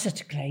 I said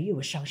to Claire, "You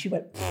were shocked." She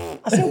went,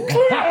 I said, "Oh,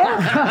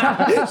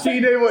 Claire." She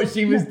knew what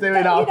she was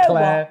doing,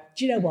 Claire. What?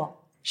 Do you know what?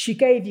 She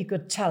gave you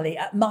good telly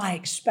at my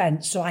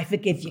expense, so I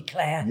forgive you,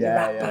 Claire, the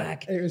rat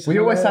bag. We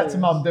always said to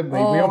Mum, didn't we?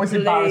 We always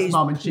embarrassed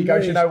Mum, and she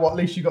goes, "You know what? At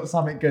least you got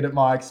something good at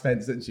my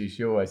expense," didn't she?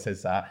 She always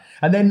says that.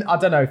 And then, I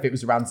don't know if it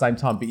was around the same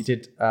time, but you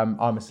did I'm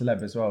a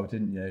Celeb as well,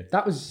 didn't you?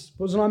 That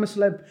wasn't I'm a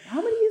Celeb.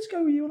 How many years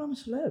ago were you on I'm a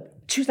Celeb?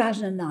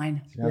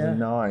 2009.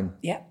 2009.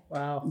 Yeah.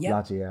 Wow. Yep.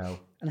 Bloody hell.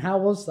 And how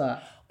was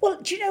that?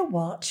 Well, do you know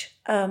what?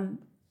 I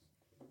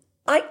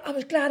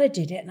was glad I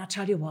did it, and I'll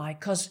tell you why.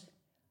 Because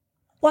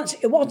once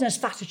it wasn't as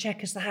fat a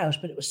check as the house,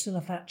 but it was still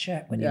a fat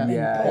check when you're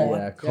poor.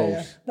 Yeah, of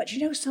course. But you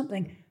know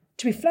something?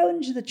 To be flown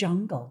into the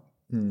jungle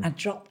and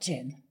dropped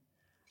in,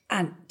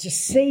 and to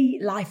see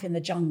life in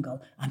the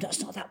jungle, and that's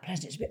not that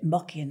pleasant. It's a bit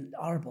mucky and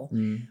horrible.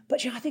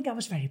 But you know, I think I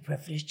was very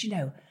privileged, you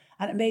know,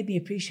 and it made me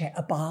appreciate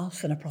a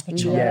bath and a proper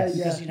toilet.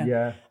 Because, you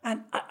know,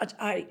 and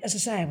I, as I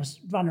say, I was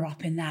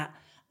runner-up in that.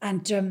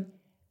 And,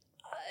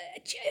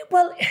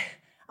 well,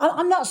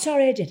 I'm not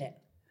sorry I did it.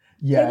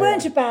 Yeah, they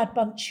weren't a bad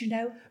bunch, you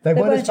know. They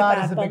weren't as bad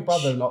as the Big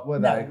Brother lot, were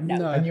they?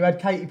 No. And you had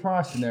Katie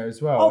Price in there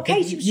as well. Oh,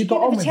 Katie, you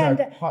got on with her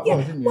quite well,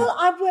 didn't you? Well,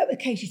 I've worked with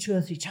Katie 2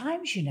 or 3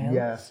 times, you know.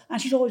 Yeah.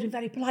 And she's always been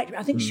very polite to me.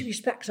 I think she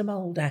respects I'm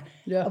older.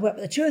 Yeah. I've worked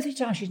with her 2 or 3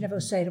 times. She's never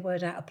said a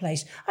word out of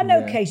place. I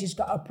know Katie's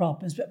got her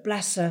problems, but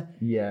bless her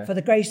for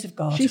the grace of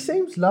God. She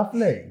seems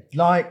lovely.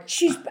 Like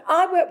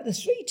I worked with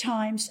her 3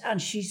 times, and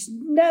she's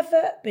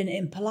never been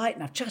impolite,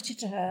 and I've chatted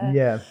to her.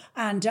 Yeah.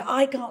 And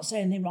I can't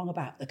say anything wrong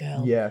about the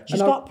girl. Yeah. She's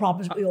got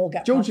problems, but we all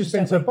get George problems. has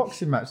been to a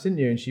boxing match, didn't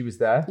you? And she was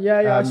there.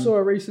 Yeah, I saw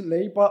her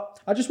recently. But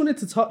I just wanted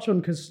to touch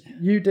on, because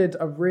you did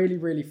a really,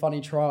 really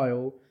funny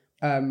trial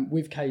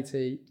with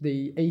Katie,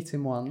 the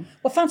eating one.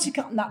 Well, fancy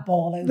cutting that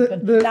ball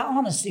open. That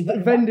honestly, the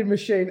vending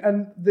machine,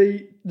 and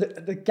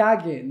the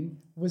gagging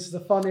was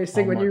the funniest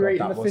thing when you were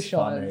eating the fish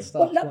eye and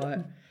stuff.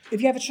 Well,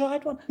 have you ever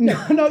tried one? No,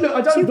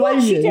 I don't blame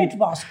what you. She did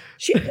was,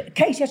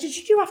 Katie, I said,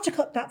 "Did you have to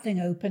cut that thing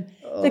open?"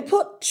 They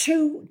put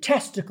 2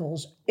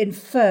 testicles in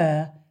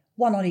fur,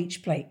 1 on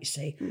each plate, you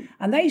see.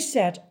 And they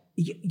said,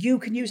 you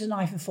can use a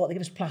knife and fork. They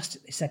give us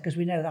plastic, they said, because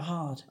we know they're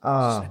hard.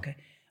 I said, okay,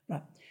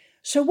 right.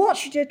 So what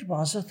she did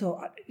was, I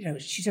thought,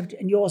 she said,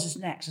 and yours is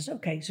next. I said,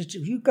 okay, so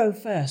you go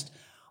first.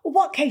 Well,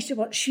 what Katie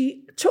was,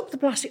 she took the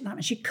plastic knife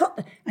and she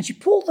and she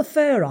pulled the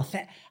fur off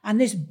it,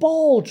 and this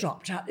ball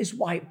dropped out, this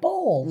white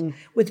ball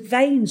with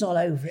veins all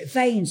over it,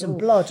 veins and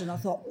blood. And I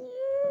thought,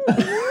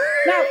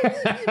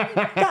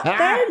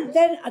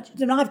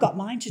 then I've got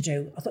mine to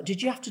do. I thought,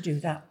 did you have to do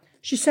that?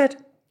 She said,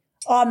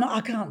 oh, no, I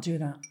can't do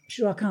that.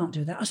 She said, I can't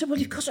do that. I said, well,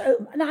 you've got to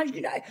open. Now,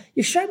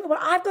 you've shown me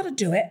what I've got to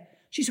do it.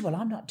 She said, well,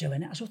 I'm not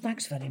doing it. I said, well,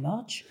 thanks very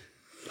much.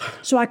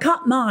 So I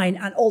cut mine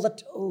and all the,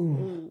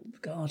 oh,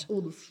 God.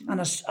 And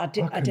I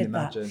did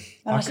that. And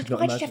I said,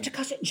 why did you have to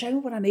cut it and show me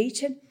what I'm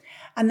eating?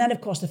 And then,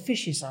 of course, the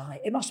fish's eye.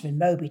 It must have been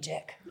Moby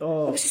Dick.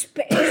 Oh. It was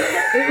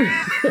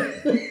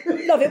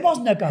no, it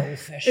wasn't a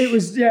goldfish. It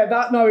was,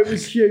 it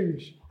was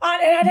huge.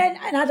 And it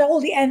had all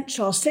the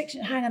entrails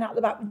hanging out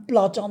the back with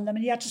blood on them,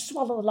 and you had to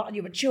swallow a lot, and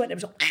you would chew it. It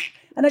was like,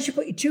 and as you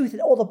put your tooth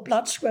in, all the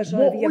blood squirted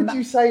over your mouth. What would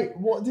you say?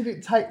 What did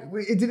it taste?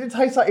 Did it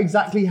taste like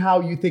exactly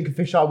how you think a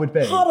fish eye would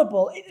be?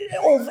 Horrible.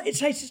 It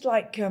tasted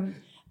like don't.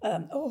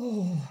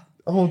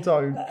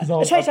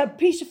 It tasted like a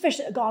piece of fish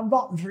that had gone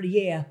rotten for a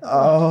year.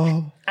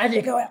 Oh. And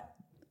you go,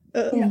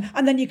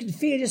 and then you can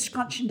feel it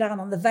scrunching down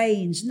on the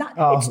veins. And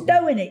it's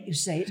knowing it, you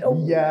see.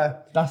 Yeah,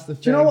 that's the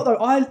thing. Do you know what though?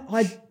 I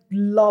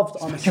loved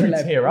I'm a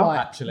Celeb. Tear up,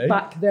 actually.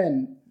 Back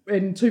then,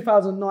 in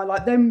 2009,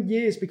 like them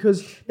years,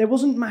 because there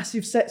wasn't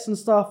massive sets and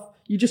stuff.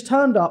 You just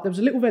turned up, there was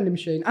a little vending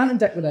machine, Ant and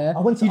Dec were there.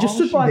 You just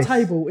stood by a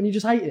table and you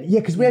just ate it. Yeah,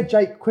 because we had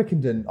Jake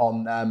Quickenden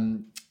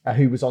on,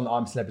 who was on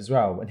I'm Celeb as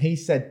well, and he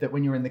said that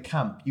when you're in the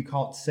camp, you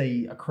can't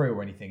see a crew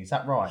or anything. Is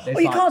that right?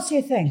 You can't see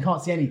a thing. You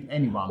can't see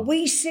anyone.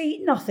 We see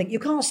nothing. You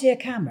can't see a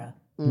camera.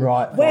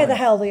 Right. Where the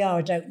hell they are,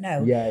 I don't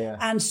know. Yeah.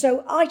 And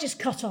so I just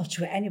cut off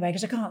to it anyway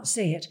because I can't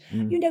see it.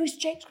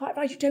 Jake's quite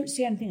right. You don't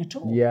see anything at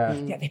all. Yeah.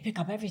 Yeah, they pick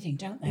up everything,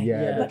 don't they?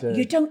 Yeah. But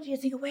they do. You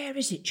think, where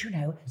is it?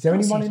 Is there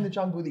anyone in the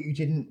jungle that you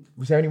didn't?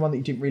 Was there anyone that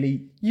you didn't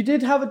really? You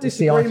did have a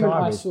disagreement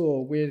I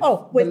saw with.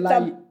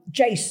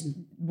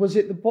 Jason. Was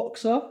it the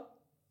boxer?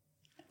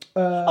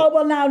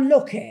 Well, now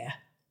look here.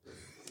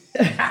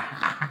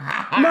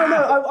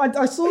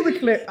 I saw the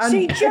clip. And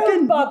see,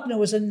 Joe Bugner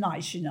was a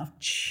nice enough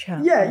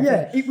chap.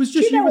 Yeah. It was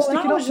just you were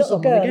sticking up for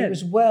someone again. He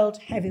was world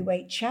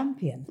heavyweight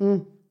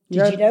champion.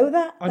 Did you know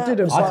that? I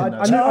didn't.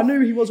 I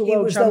knew he was a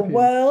world champion. He was the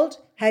world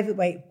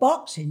heavyweight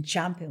boxing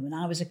champion when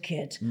I was a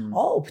kid.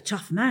 Oh,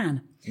 tough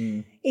man.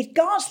 He'd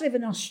gone to live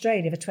in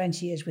Australia for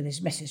 20 years with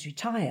his missus,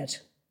 retired.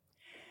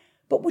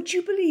 But would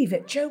you believe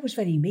it? Joe was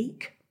very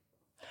meek.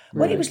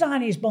 When he was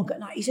lying in his bunk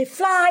at night, he said,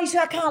 flies,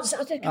 I can't,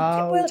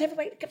 world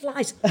heavyweight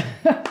flies.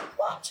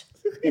 What?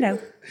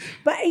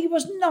 But he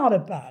was not a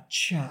bad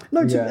chap.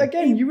 No,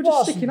 again, you were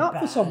just sticking up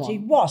for someone. He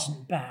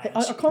wasn't bad.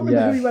 I can't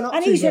remember who he went up to.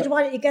 And he said,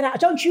 why don't you get out?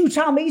 Don't you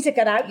tell me to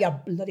get out, you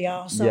bloody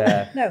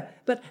arsehole. Yeah.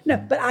 But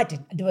I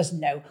didn't. There was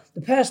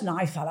the person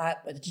I fell out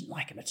with, I didn't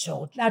like him at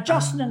all. Now,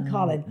 Justin and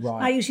Colin.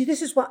 Right. Now, you see,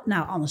 this is what,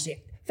 now,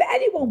 honestly, for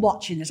anyone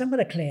watching this, I'm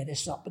going to clear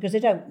this up because they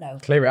don't know.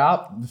 Clear it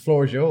up. The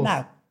floor is yours.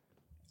 Now,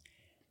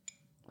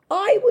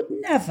 I would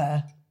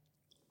never.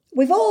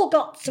 We've all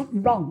got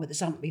something wrong with us,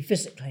 haven't we,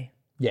 physically?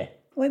 Yeah.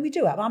 Well, we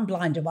do have. I'm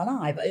blind in one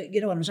eye, but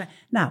you know what I'm saying.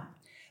 Now,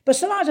 but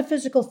sometimes a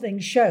physical thing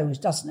shows,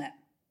 doesn't it?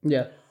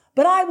 Yeah.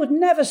 But I would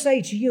never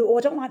say to you,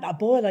 I don't like that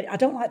boy, I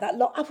don't like that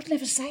lot. I would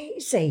never say it,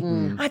 you see.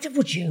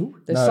 Would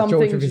you? There's some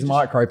George things with his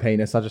micro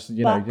penis,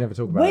 you never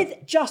talk about it.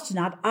 With Justin,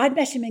 I'd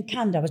met him in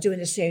Canada. I was doing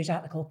a series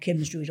out there called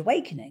Kim's Rude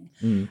Awakening.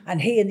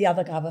 And he and the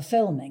other guy were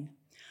filming.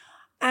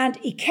 And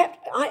he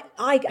kept,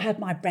 I had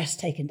my breast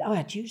taken, I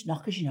had huge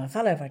knockers, I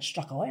fell over, I'd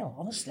struck oil,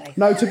 honestly.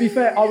 No, to be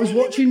fair, I was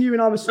watching you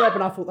and I'm a Celeb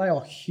and I thought they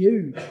are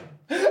huge.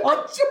 No, they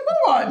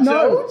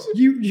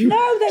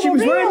were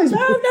real.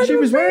 She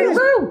was wearing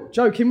this.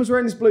 Joe, Kim was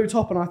wearing this blue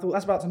top and I thought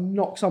that's about to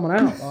knock someone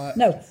out. Like.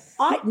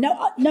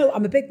 No,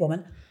 I'm a big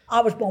woman. I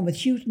was born with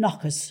huge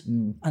knockers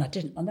and I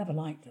never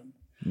liked them.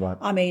 Right.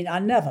 I mean, I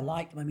never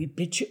liked them.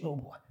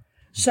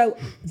 So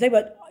they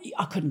were,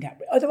 I couldn't get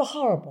rid. They were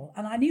horrible.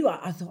 And I knew,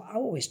 I thought, I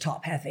always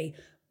top heavy.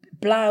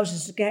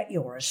 Blouses to get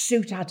you, or a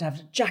suit, I had to have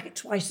a jacket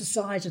twice the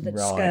size of the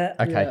skirt.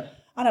 Okay. Yeah.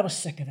 And I was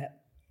sick of it.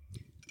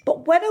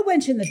 But when I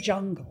went in the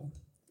jungle,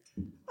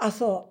 I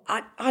thought,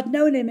 I'd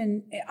known him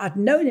in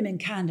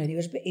Canada.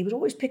 He was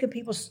always picking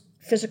people's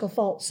physical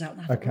faults out.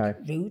 And I thought,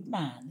 rude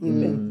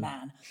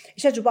man.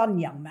 He said to one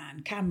young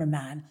man,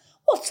 cameraman,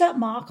 what's that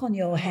mark on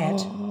your head?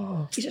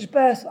 He said,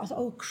 birth. I thought,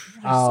 oh,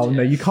 Christ. Oh,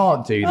 no, you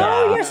can't do that.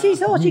 Oh, yes, he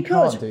thought he could.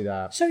 You can't do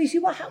that. So you see,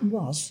 what happened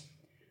was,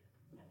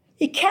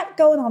 he kept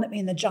going on at me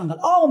in the jungle.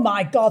 Oh,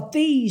 my God,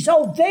 these. And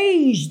of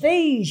course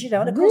I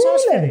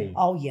was going,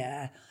 oh,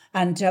 yeah.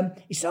 And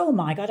he said, oh,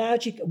 my God,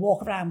 how'd you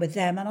walk around with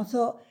them? And I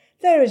thought,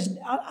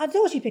 I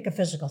thought he'd pick a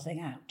physical thing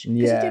out.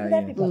 Because he did with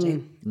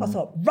everybody. I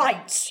thought,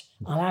 right,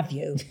 I'll have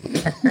you.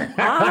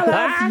 I'll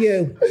have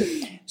you.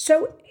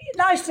 So,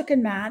 nice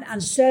looking man,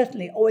 and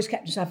certainly always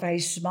kept himself very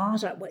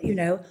smart, and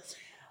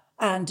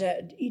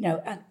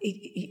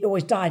he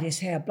always dyed his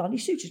hair blonde. He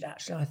suited,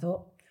 actually, I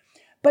thought.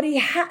 But he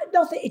had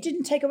nothing. It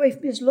didn't take away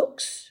from his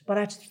looks. But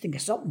I had to think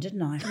of something,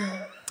 didn't I?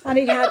 And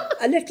he had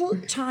a little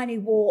tiny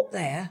wart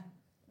there,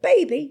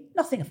 baby,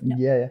 nothing of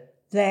no,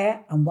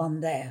 there and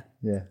one there.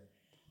 Yeah.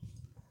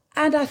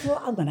 And I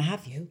thought, I'm going to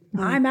have you.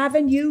 I'm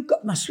having you.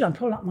 I'm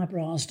pulling up my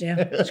bras, dear.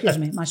 Excuse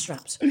me, my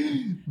straps. Do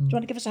you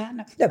want to give us a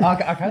hand? No.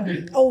 I can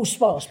do. Oh,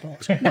 spoil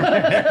sport.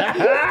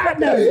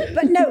 No.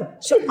 but no.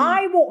 So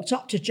I walked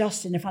up to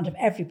Justin in front of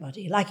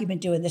everybody, like you've been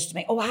doing this to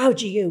me. Oh, how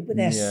do you with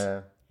this?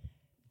 Yeah.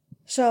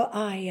 So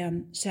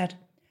I said,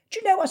 do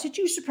you know? I said,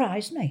 you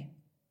surprised me.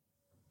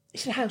 He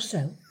said, how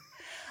so?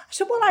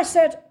 I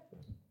said, well,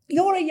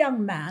 you're a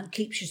young man,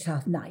 keeps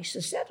yourself nice,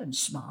 I said, and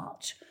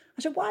smart.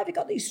 I said, why have you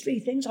got these 3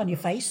 things on your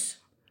face?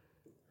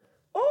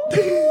 Oh,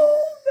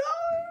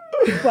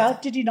 no. Well,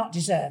 did you not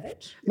deserve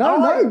it?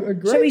 No,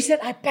 agree. So he said,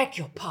 I beg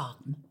your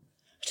pardon.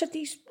 I said,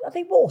 are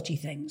they warty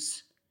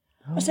things?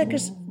 I said,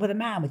 because with a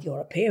man with your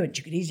appearance,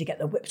 you could easily get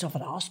them whipped off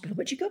at the hospital,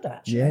 which you could have,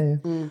 actually.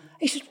 Yeah.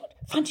 He said, what,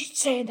 fancy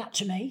saying that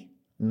to me?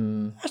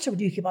 I said,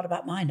 well, you keep on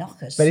about my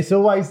knockers. But it's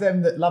always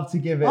them that love to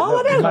give it. Oh,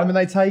 I know. The moment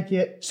they take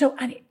it. So,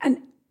 and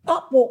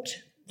up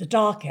walked the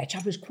dark edge.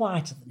 I was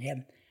quieter than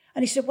him.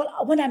 And he said, well,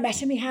 when I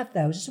met him, he had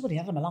those. I said, well, he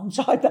had them a long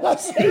time, but I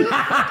see. He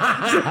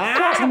said,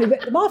 quite time he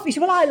ripped them off. He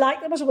said, well, I like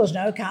them. I said, well, there's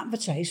no account for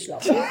taste.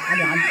 Love.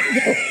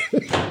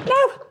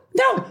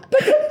 No,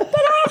 but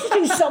I had to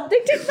do something,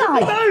 didn't I?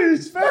 No,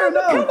 it's fair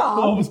enough. Come on.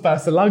 Almost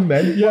burst the lung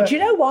then. Yeah. Well, do you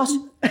know what?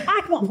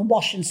 I come up from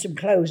washing some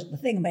clothes at the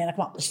thing, and I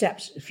come up the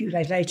steps a few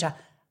days later,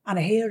 and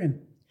I hear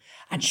him.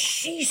 And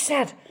she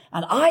said,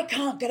 and I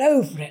can't get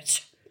over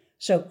it.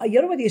 So,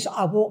 you know what it is?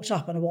 I walked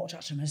up to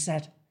him and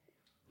said,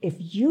 if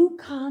you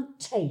can't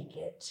take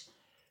it,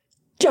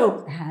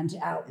 don't hand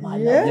it out, my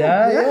love.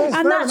 Yeah.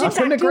 And that's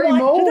exactly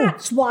why.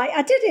 That's why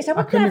I did it. I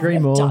would couldn't never agree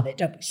have more. done it.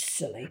 Don't be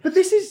silly. But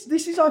this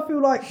is I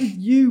feel like with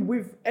you,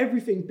 with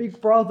everything,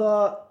 Big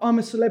Brother, I'm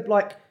a celeb,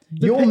 like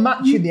You're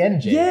matching the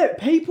energy. Yeah,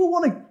 people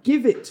want to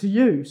give it to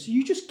you, so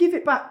you just give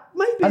it back,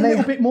 maybe a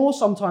little bit more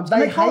sometimes.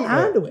 And they can't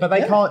handle it, but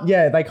they can't.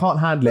 Yeah, they can't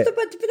handle it.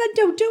 But then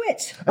don't do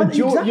it. And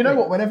George, Exactly. you know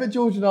what? Whenever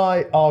George and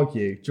I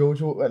argue,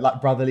 George will,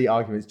 like brotherly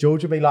arguments,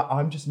 George will be like,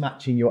 "I'm just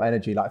matching your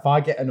energy." Like if I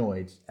get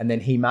annoyed and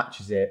then he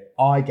matches it,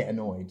 I get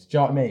annoyed. Do you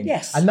know what I mean?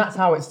 Yes. And that's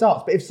how it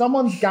starts. But if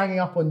someone's ganging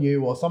up on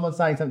you or someone's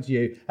saying something to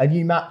you and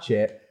you match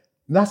it,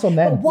 that's on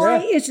them. But why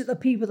is it that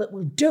people that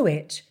will do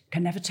it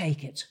can never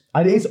take it?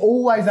 And it's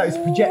always that. It's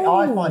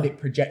I find it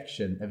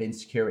projection of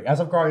insecurity. As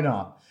I've grown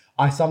up,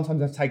 I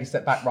sometimes have to take a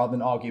step back rather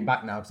than arguing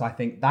back now because I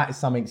think that is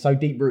something so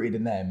deep rooted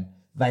in them.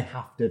 They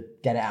have to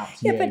get it out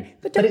to you.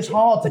 But it's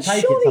hard to take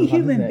it. Surely a sometimes,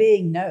 human isn't it?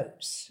 being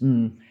knows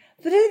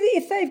that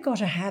if they've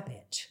got a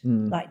habit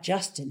like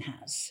Justin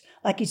has,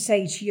 like he'd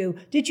say to you,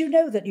 "Did you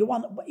know that you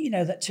want? You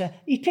know that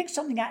he picked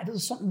something out if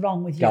there's something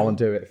wrong with you." Go and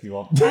do it if you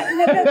want.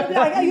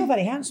 No, you're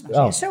very handsome.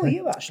 Actually. Oh, So are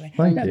you actually.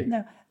 thank no, you.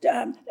 No.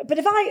 But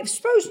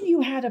supposing you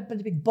had a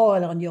big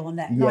boil on your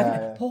neck,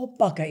 poor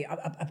bugger,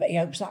 I bet he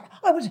hopes that.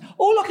 I would.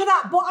 Oh, look at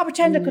that! But I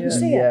pretend I couldn't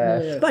see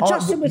it. But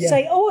Justin would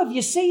say, "Oh, have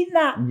you seen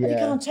that?" And he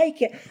can't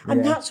take it,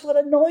 and that's what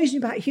annoys me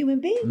about human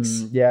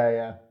beings.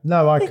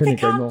 No, I They couldn't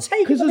agree can't more. take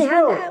it Because when as they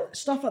hand well, out.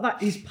 stuff like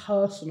that is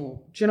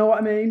personal. Do you know what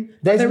I mean?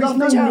 There's There is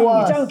nothing no-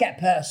 worse. You don't get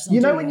personal.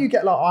 You know do when you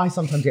get like, I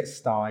sometimes get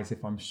styes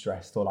if I'm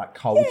stressed or like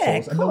cold Yeah,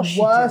 sores. And of the course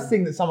you worst do.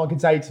 thing that someone can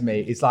say to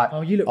me is like,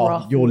 Oh, you look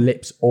rough. your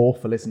lip's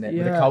awful, isn't it?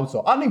 With a Yeah. cold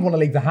sore. I don't even want to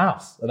leave the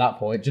house at that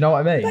point. Do you know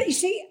what I mean? But you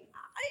see,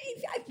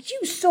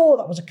 you saw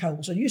that was a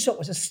cold sore. You saw it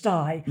was a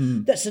sty.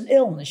 That's an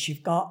illness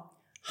you've got.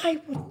 I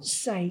wouldn't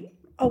say,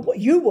 what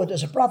you would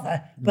as a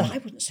brother, but I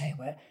wouldn't say a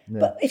word.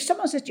 But if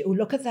someone said to you, oh,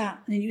 look at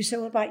that, and then you say,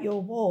 what about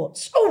your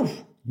warts? Oh,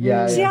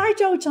 Yeah, see, yeah. I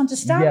don't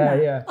understand Yeah,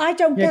 that. yeah. I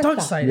don't get don't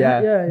that. say yeah.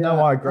 that. Yeah,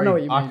 No, I agree. know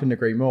what you I mean. couldn't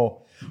agree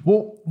more.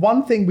 Well,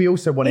 one thing we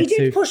also wanted He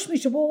did to... push me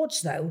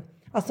towards, though.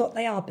 I thought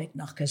they are big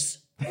knockers.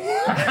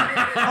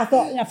 I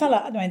thought, I felt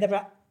like, I mean, they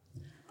were...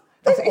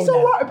 It's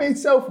all right being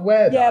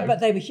self-aware, though. Yeah, but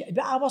they were.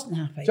 But I wasn't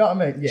happy. Do you know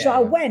what I mean? Yeah, so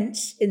I yeah. went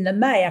in the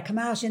May. I come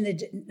out in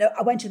the. No,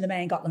 I went in the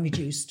May and got them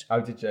reduced.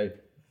 Oh, did you?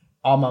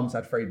 Our mum's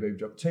had 3 boob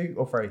jobs. 2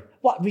 or 3?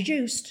 What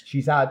reduced?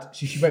 She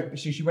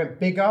went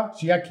bigger.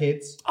 She had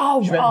kids.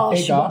 Oh, she went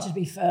she wanted to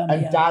be firmer.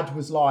 And yeah.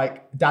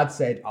 Dad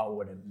said, "Oh, I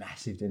want a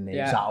massive, didn't he?"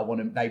 Yeah. So I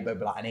want they were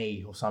like an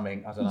E or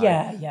something. I don't know.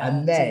 Yeah.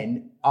 And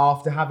then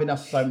after having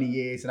us so many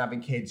years and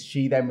having kids,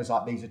 she then was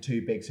like, "These are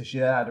too big," so she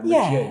then had them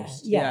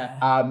reduced. Yeah.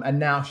 And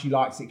now she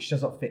likes it. She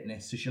does like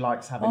fitness, so she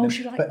likes having Oh, them.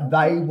 she liked- but oh,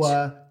 they God.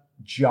 were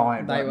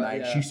giant, They weren't were, they?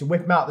 yeah. She used to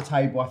whip them out the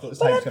table. I thought the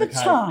But table was at going the to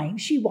cave. time,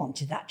 she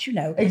wanted that, you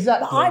know.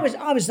 Exactly. But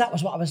that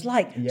was what I was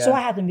like. Yeah. So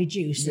I had them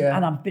reduced, Yeah.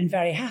 and I've been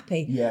very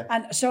happy. Yeah.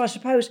 And so I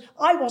suppose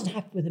I wasn't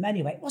happy with them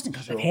anyway. It wasn't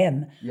because of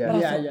him. Yeah. But I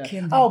Yeah, thought, yeah.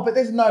 Kim, Oh, but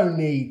there's no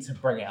need to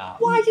bring it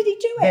up. why did he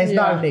do it? There's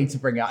no need to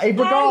bring it up,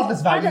 regardless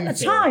of how And you at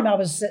the feel. time, I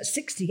was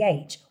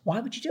 68. Why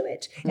would you do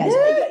it?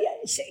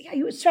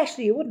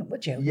 Especially you wouldn't,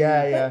 would you?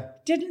 Yeah, But yeah.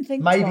 Didn't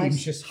think Maybe twice. he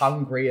was just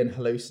hungry and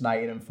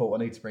hallucinating and thought,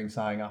 I need to bring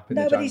something up in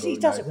the No, jungle. but he who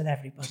does knows? it with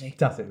everybody. He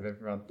does it with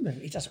everyone.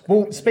 He does it with Well,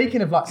 everybody.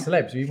 speaking of like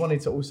celebs, we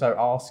wanted to also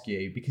ask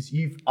you, because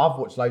I've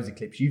watched loads of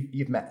clips,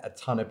 you've met a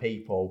ton of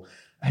people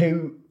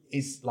who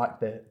is like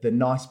the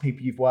nice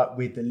people you've worked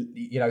with,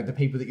 the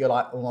people that you're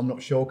like, oh, I'm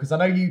not sure, because I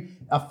know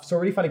I saw a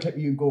really funny clip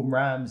of you and Gordon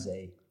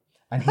Ramsay.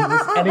 And he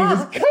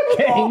was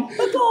cooking.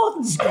 But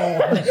Gordon's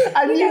Gordon.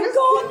 And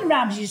Gordon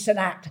Ramsay's an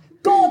actor.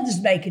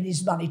 Gordon's making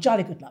his money.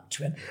 Jolly good luck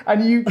to him.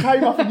 And you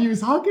came up and you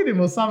was hugging him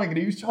or something, and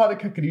he was trying to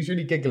cook and he was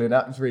really giggling.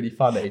 That was really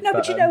funny. No,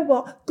 but you know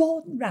what?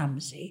 Gordon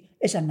Ramsay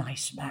is a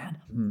nice man.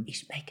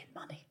 He's making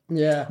money.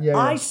 Yeah.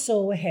 I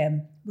saw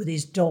him with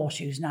his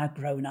daughter, who's now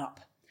grown up,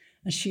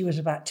 and she was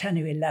about 10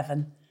 or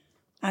 11,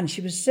 and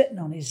she was sitting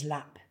on his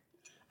lap.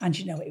 And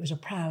you know, it was a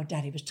proud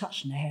dad. He was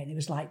touching her hair, and he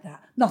was like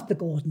that. Not the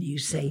Gordon you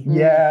see.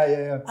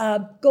 Yeah.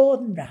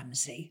 Gordon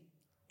Ramsay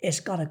has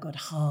got a good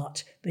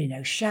heart, but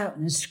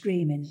shouting and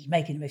screaming is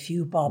making him a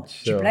few bob.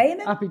 Sure. Do you blame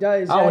him? Happy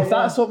days. If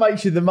that's what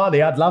makes you the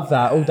money, I'd love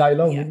that all day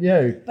long, wouldn't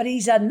you? But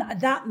he's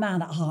that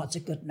man at heart's a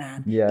good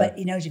man. Yeah. But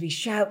he knows if he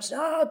shouts,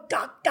 oh,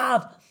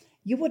 God,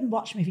 you wouldn't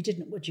watch him if you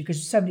didn't, would you?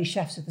 Because so many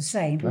chefs are the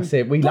same. That's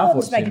it. We love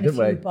Gordon's watching him, making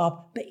don't a we? few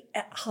bob, but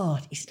at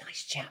heart, he's a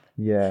nice chap.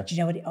 Yeah. Do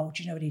you know what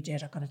he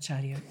did? I've got to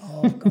tell you.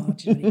 Oh, God,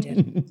 do you know what he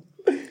did?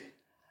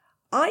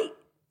 I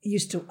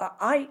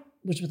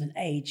was with an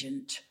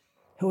agent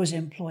who was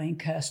employing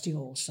Kirsty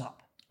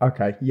Allsop.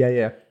 Okay,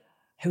 yeah.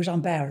 Who's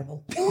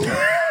unbearable.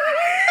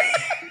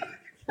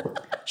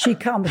 She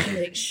comes from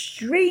an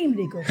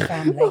extremely good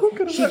family. Her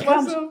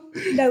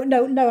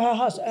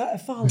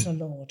father's a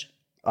lord.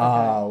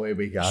 Oh, here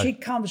we go. She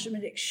comes from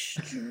an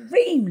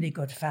extremely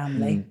good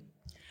family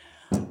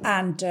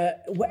and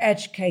were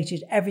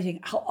educated, everything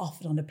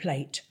offered on a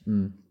plate.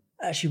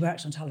 She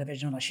works on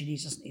television, she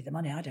doesn't need the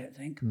money, I don't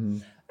think.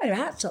 Anyway,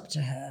 hats up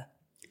to her.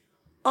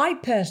 I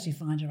personally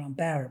find her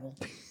unbearable.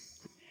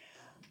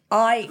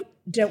 I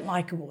don't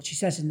like her. What she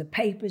says in the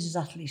papers is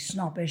utterly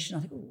snobbish. And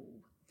I think, ooh.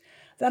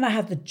 Then I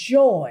had the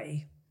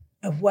joy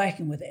of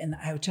working with her in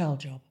that hotel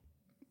job.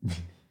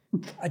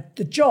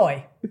 The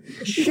joy,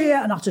 sheer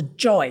and utter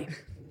joy.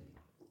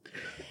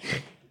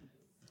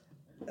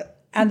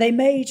 And they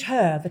made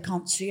her the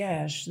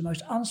concierge, the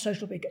most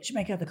unsociable. She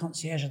made her the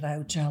concierge of the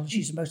hotel.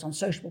 She's the most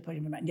unsociable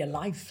person you've met in your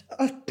life.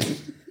 I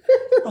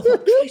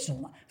thought, Christ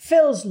all that.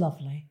 Phil's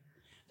lovely.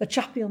 The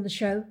chappie on the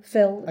show,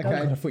 Phil. Okay.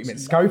 I thought you meant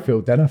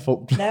Schofield then. I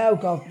thought... No,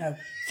 God, no.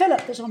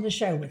 Philip was on the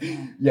show with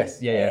me.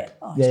 Yes, yeah.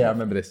 I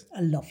remember this.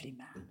 A lovely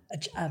man.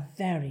 A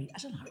very, I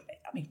don't know,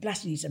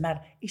 bless him, he's a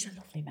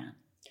lovely man.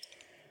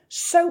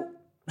 So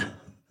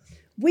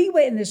we were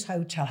in this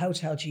hotel,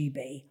 Hotel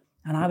GB,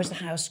 and I was the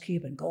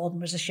housekeeper and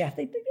Gordon was the chef.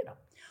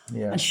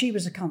 And she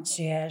was the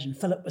concierge and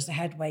Philip was the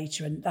head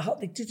waiter, and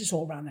they did this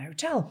all around the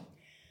hotel.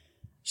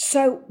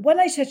 So when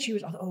I said she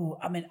was,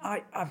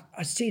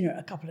 I've seen her at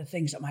a couple of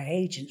things at my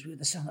agents. We were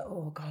the son of,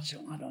 oh God,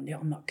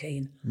 I'm not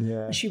keen.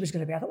 Yeah. And she was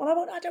going to be, I thought,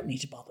 well, I don't need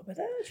to bother with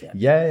her.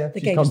 Yeah.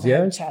 They gave us the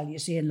hotel, you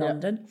see, in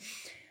London.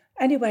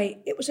 Anyway,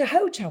 it was a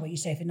hotel where you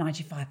stay for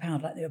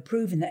 £95, like they were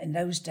proving that in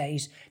those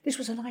days. This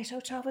was a nice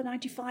hotel for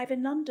 £95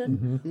 in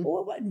London. Mm-hmm.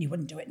 Well, you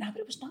wouldn't do it now, but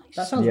it was nice.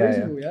 That sounds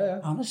reasonable,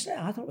 yeah. Honestly,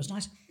 I thought it was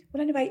nice.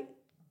 Well, anyway,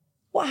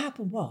 what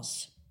happened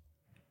was,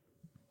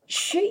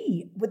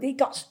 they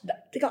got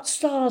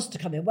stars to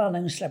come in,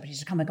 well-known celebrities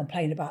to come and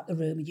complain about the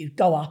room, and you'd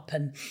go up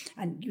and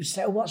you'd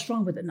say, oh, what's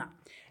wrong with it? And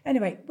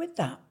anyway, with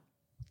that,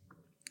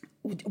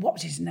 what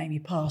was his name? He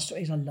passed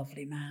away. He's a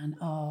lovely man.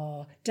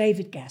 Oh,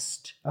 David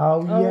Guest.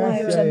 Oh, yeah.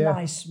 He was a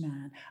nice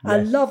man. Yes. A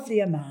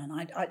lovelier man,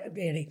 I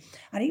really.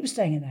 And he was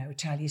staying in the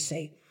hotel, you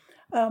see.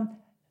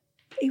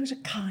 He was a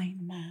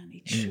kind man.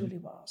 He truly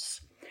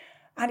was.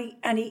 And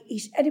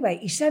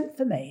he sent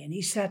for me and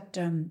he said,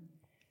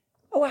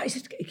 he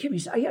said, Kim,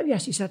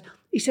 yes, he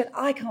said,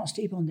 I can't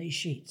sleep on these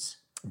sheets.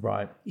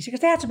 Right. He said,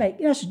 because they had to make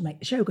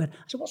the show good. I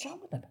said, what's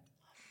wrong with them?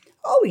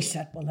 Oh, he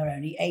said, well, they're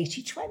only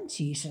 80-20.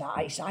 He said,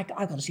 I've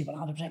got to see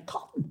 100%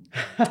 cotton.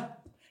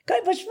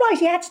 It was right,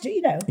 he had to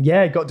do,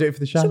 Yeah, got to do it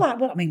for the show. So, we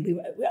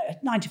were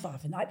at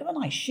 95 a night. They were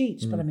nice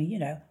sheets, but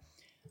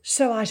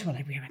So I said, well,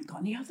 we haven't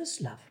got any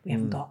others, love. We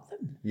haven't got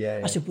them.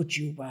 Yeah. I said, would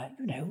you,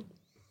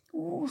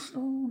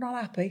 not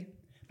happy.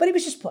 But he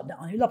was just putting it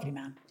on. He was a lovely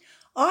man.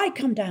 I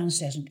come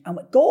downstairs and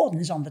Gordon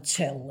is on the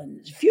till and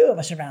there's a few of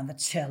us around the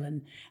till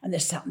and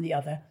this, that and the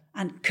other.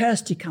 And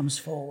Kirsty comes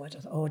forward. I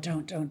thought, oh,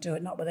 don't do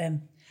it, not with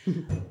him.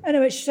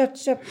 Anyway, she said,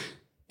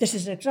 this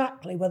is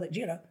exactly whether,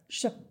 she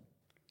said,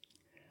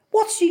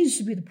 what seems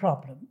to be the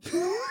problem?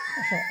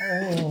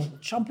 I thought,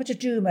 trumpet of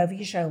doom over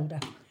your shoulder.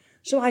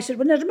 So I said,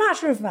 well, as a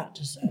matter of fact,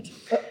 I said,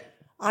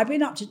 I've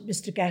been up to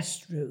Mr.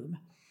 Guest's room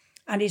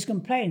and he's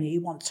complaining he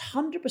wants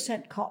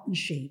 100% cotton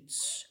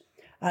sheets.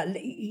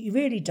 He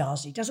really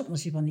does. He doesn't want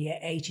to sleep on the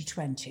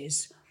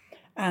 80-20s.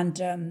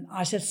 And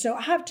I said, so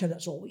I have to,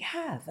 that's all we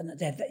have. And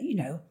they're.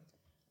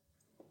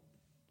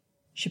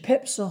 She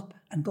pips up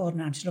and Gordon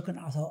Ramsay's looking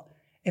at her. I thought,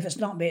 if it's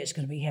not me, it's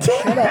going to be him.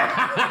 Shut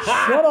up.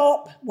 Shut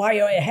up while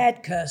you're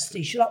ahead,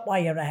 Kirsty. Shut up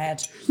while you're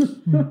ahead.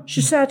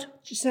 She said,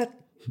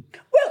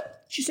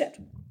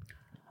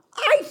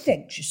 I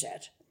think, she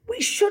said,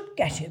 we should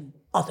get him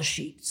other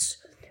sheets.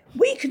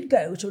 We can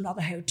go to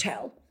another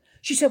hotel.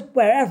 She said,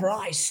 wherever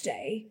I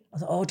stay. I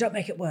thought, don't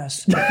make it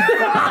worse. She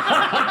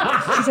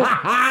said,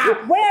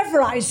 says,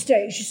 wherever I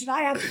stay, she said,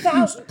 I have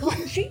 1,000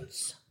 cotton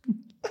sheets.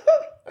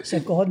 So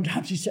Gordon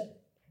Ramsay said,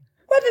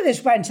 whether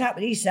this went out,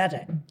 but he said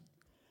it.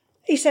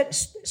 He said,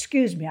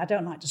 excuse me, I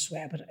don't like to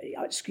swear, but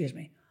excuse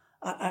me.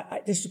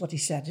 This is what he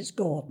said. It's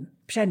Gordon.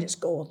 Pretend it's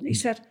Gordon. He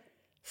said,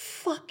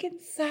 fucking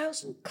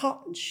 1,000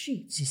 cotton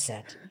sheets, he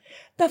said.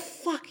 The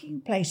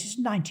fucking place is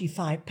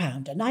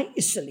 £95 a night,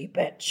 you silly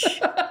bitch.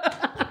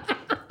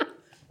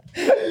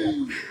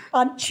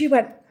 And she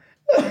went,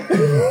 he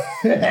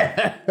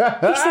said,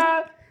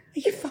 are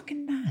you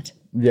fucking mad?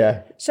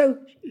 Yeah. So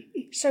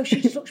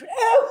she just looked,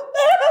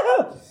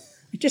 oh.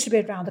 He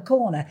disappeared round the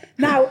corner.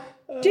 Now,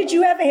 did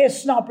you ever hear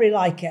snobbery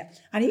like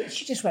it? And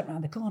she just went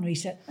round the corner. He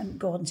said, and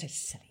Gordon said,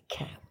 silly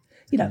cow.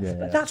 You know,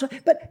 but that's what,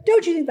 but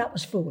don't you think that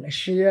was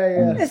foolish?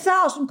 Yeah.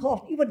 1,000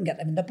 cotton, you wouldn't get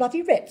them in the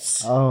bloody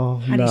Ritz.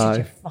 Oh, and no. he said,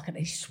 you fucking,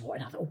 he swore,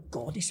 and I thought, oh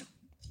God, he's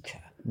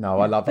No,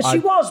 I love it. But she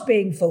was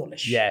being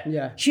foolish.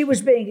 Yeah. She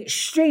was being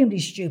extremely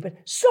stupid,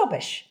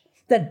 snobbish.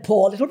 Then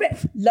poor little bit,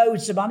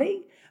 loads of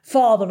money,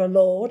 father a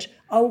lord.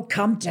 Oh,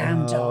 come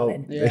down,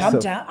 darling. Yeah. Come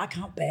down. I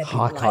can't bear people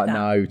I like can't that.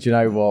 know. Do you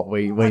know what?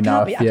 We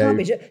know a few. I can't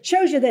be.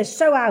 Shows you they're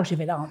so out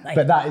of it, aren't they?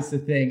 But that is the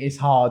thing. It's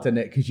hard, isn't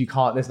it? Because you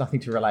can't. There's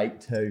nothing to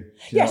relate to. Do you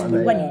Yes, know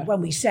but what I mean?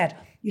 when we said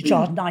you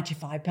charge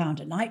 £95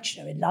 a night,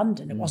 in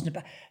London, it wasn't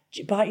about.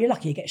 But you're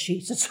lucky you get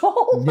sheets at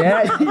all.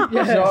 Yeah, you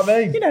know what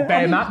I mean?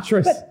 Bare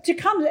mattress. But to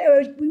come,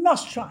 we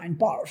must try and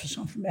borrow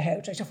some from the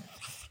hotel. So,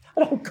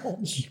 oh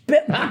God,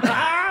 bit.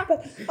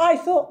 But I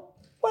thought,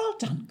 well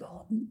done,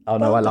 Gordon. Oh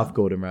no, well I love done.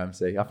 Gordon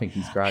Ramsay. I think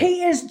he's great.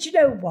 He is. Do you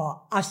know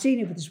what? I've seen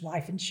him with his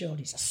wife and children.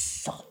 He's a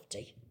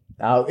softie.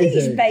 Oh, is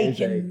He's he?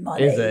 making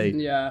money. Is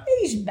he? Yeah.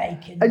 He's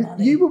making And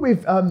money. you were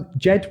with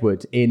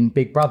Jedward in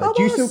Big Brother. I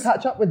Do you was. still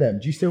catch up with them?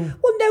 Do you still?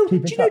 Well, no. keep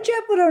in Do you know touch?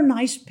 Jedward are a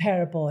nice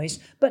pair of boys,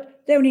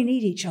 but they only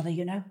need each other.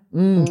 You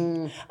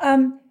know.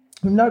 I've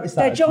noticed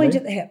that. They're joined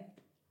at actually. the hip.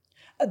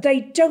 They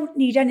don't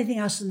need anything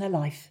else in their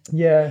life.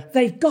 Yeah.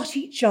 They've got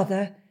each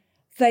other.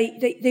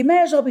 They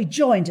may as well be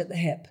joined at the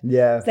hip.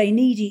 Yeah. They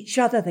need each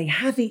other. They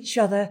have each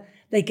other.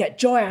 They get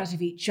joy out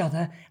of each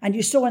other. And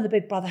you saw in the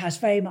Big Brother house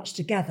very much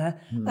together.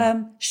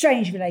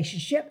 Strange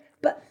relationship,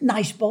 but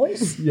nice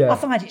boys. Yeah. I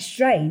find it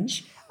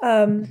strange.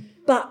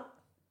 But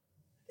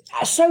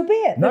so be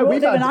it. No, They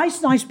were nice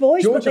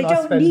boys, George but they and I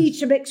don't spend- need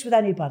to mix with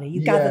anybody.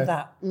 You gather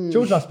that.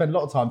 George and I spend a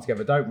lot of time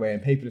together, don't we?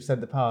 And people have said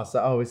in the past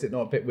that, oh, is it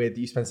not a bit weird that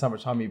you spend so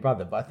much time with your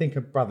brother? But I think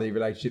a brotherly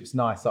relationship's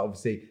nice, like,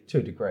 obviously, to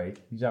a degree.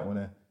 You don't want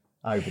to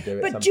overdo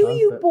it But sometimes. do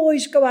you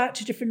boys go out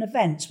to different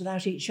events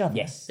without each other?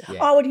 Yes, yeah.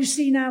 Oh, well, you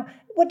see now.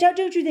 Well, don't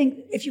you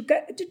think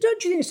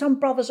don't you think some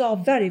brothers are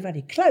very,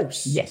 very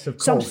close? Yes,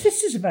 of Some course.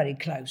 sisters are very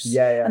close.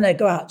 Yeah. And they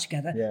go out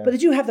together. Yeah. But they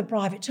do have the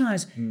private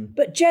times.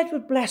 But Jed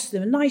would bless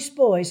them. Nice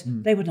boys,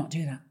 they would not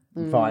do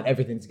that. Fine,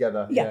 everything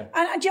together. Yeah.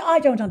 And I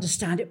don't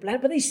understand it,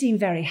 but they seem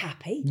very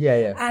happy.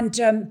 Yeah.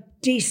 And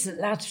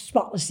decent lads,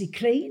 spotlessly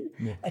clean,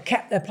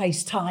 kept their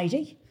place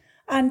tidy.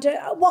 And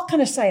what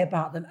can I say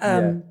about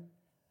them?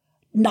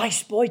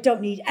 Nice boy, don't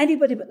need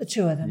anybody but the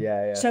two of them.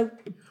 Yeah. So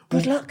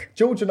good luck.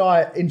 George and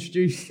I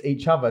introduced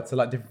each other to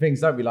like different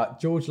things, don't we? Like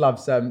George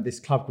loves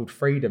this club called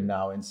Freedom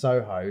now in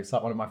Soho. It's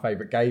like one of my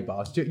favourite gay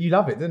bars. You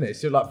love it, don't it?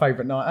 It's your like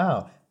favourite night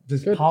out.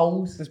 There's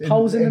poles. There's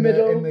poles in the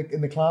middle. in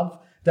the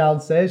club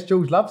downstairs.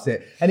 George loves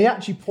it, and he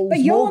actually pulls. But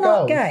you're more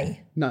not girls.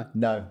 gay.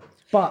 No.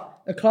 But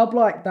a club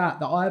like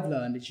that I've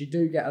learned is you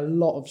do get a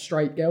lot of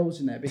straight girls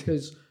in there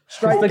because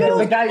straight The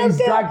girls. gays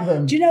drag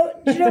them. Do you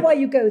know why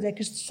you go there?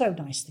 Because it's so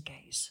nice, the gays.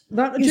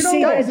 Do You you know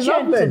see, what? they're Gays are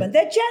lovely. gentlemen.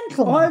 They're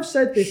gentlemen. I've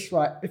said this,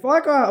 right? If I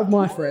go out with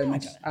my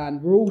friends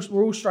and we're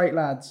all straight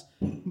lads,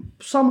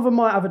 some of them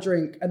might have a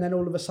drink and then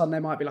all of a sudden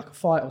there might be like a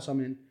fight or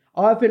something.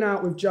 I've been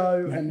out with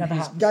Joe and never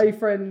his happens. gay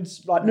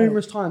friends like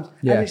numerous times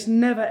Yeah. and it's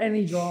never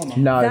any drama.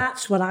 No.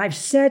 That's what I've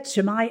said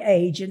to my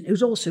agent,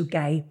 who's also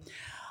gay.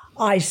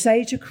 I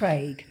say to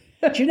Craig,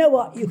 do you know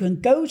what? You can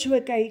go to a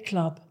gay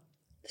club.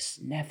 There's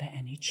never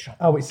any trouble.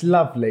 Oh, it's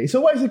lovely. It's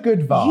always a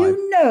good vibe.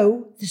 You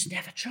know there's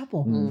never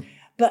trouble.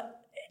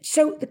 But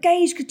so the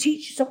gays could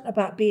teach you something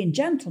about being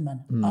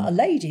gentlemen.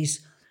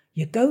 Ladies,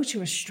 you go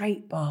to a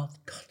straight bar.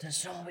 God,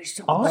 there's always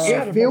something It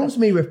terrible. fills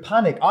me with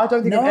panic. I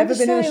don't think No, I've I'm ever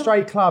been in a saying-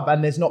 straight club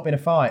and there's not been a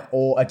fight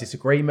or a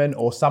disagreement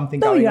or something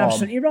No, going you're on.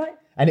 absolutely right.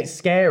 And it's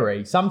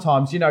scary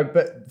sometimes,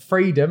 but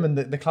Freedom and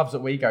the clubs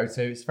that we go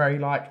to, it's very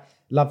like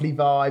lovely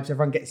vibes.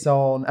 Everyone gets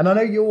on. And I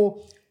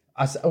know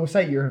I will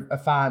say you're a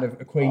fan of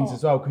Queens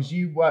as well because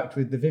you worked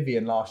with the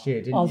Vivian last year,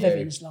 didn't you? Oh,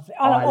 Vivian's lovely.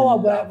 I I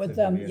work love with the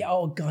them. Vivian. Yeah,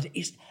 oh, God.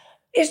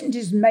 Isn't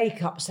his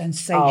makeup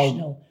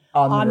sensational?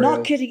 I'm unreal.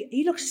 not kidding.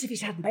 He looks as if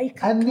he's had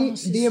makeup And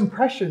classes. the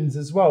impressions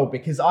as well,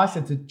 because I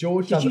said to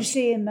George, Did you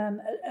see him?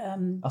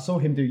 I saw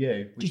him do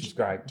you, which is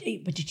great.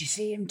 But did you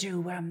see him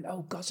do?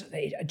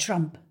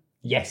 Trump.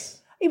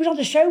 Yes. He was on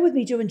the show with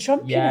me doing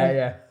Trump.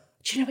 Yeah.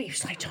 Do you know what he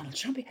was like, Donald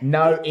Trump?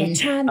 No, The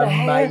he's tan, the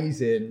hair.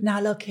 amazing.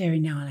 Now look here,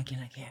 look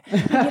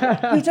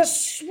here. He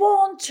just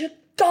sworn to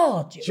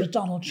God it was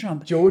Donald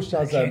Trump. George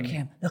does. Look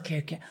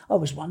here, Kim. Oh, it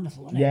was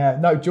wonderful, wasn't it? Yeah,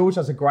 no, George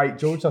does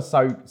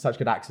such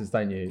good accents,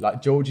 don't you?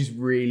 Like George is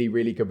really,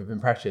 really good with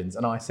impressions.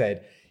 And I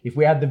said, if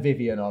we had the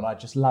Vivian on, I'd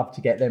just love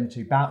to get them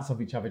to bounce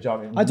off each other.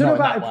 I don't know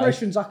about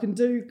impressions. I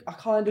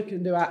kind of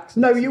can do accents.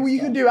 No, you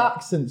can do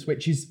accents,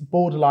 which is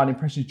borderline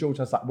impressions. George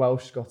has like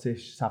Welsh,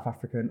 Scottish, South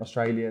African,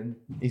 Australian.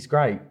 He's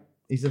great.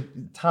 He's a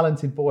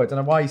talented boy. I don't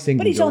know why he's singing.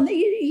 But he's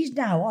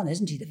now on,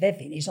 isn't he, the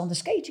Vivian? He's on the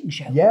skating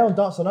show. Yeah, on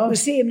Dance on Ice. We'll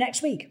see him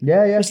next week.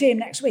 Yeah. We'll see him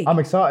next week. I'm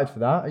excited for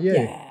that. Are you?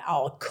 Yeah.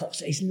 Oh, of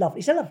course. He's lovely.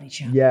 He's a lovely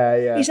chap.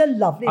 Yeah. He's a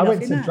lovely I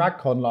went to man.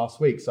 DragCon last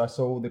week, so I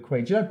saw all the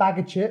queens. Do you know Bag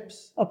of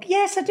Chips? Oh,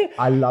 yes, I do.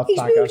 I love He's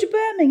Bagger. moved to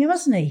Birmingham,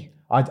 hasn't he?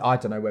 I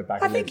don't know where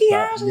Bagger lives. I think he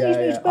but has. He's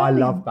moved to I Birmingham.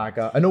 love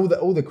Bagger. And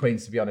all the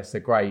queens, to be honest, are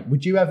great.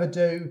 Would you ever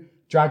do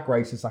Drag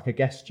Race as like a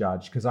guest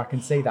judge? Because I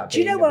can see that Do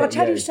you being know what? a I'll bit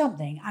tell you. you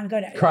something. I'm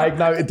going to... Craig,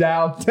 note it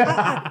down.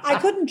 I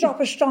couldn't drop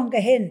a stronger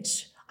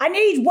hint. I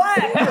need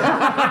work.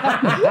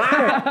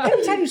 Let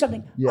me tell you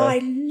something. Yeah. I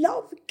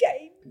love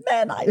gay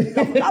men.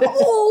 I've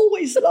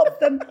always loved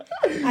them.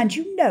 And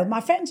you know,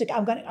 my friends are.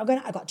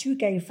 I've got 2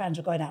 gay friends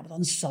we're going out with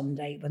on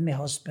Sunday with my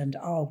husband.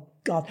 Oh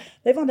God,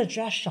 they've run a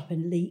dress shop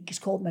in Leek. It's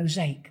called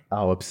Mosaic.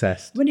 Oh,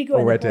 obsessed. When you go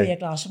already. in, they pour you a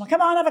glass. I'm like,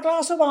 come on, have a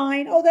glass of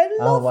wine. Oh, they're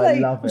lovely. I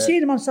love I'm it.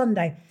 seeing them on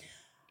Sunday.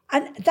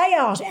 And they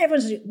asked,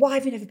 everyone said, why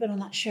have you never been on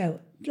that show?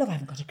 Love, I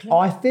haven't got a clue.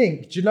 I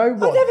think, do you know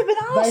what? I've never been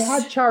asked. They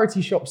had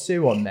Charity Shop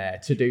Sue on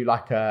there to do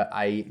like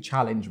a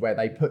challenge where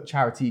they put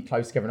charity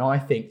close together. And I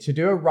think to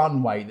do a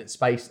runway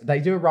they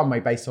do a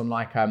runway based on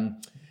like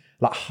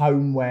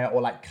homeware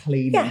or like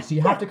cleaning. Yeah, so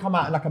you have to come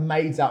out in like a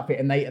maid's outfit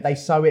and they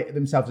sew it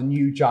themselves. A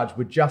new judge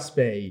would just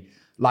be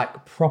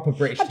like proper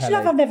British Do you telly.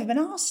 know, I've never been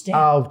asked it.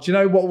 Oh, do you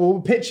know what?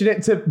 We're pitching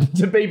it to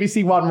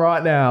BBC One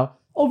right now.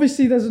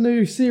 Obviously, there's a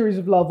new series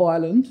of Love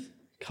Island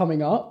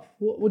coming up.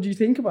 What do you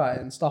think about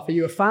it and stuff? Are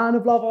you a fan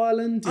of Love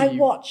Island? I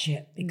watch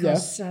it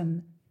because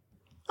I'm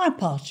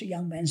part of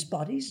young men's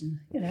bodies,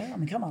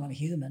 and come on, I'm a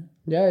human.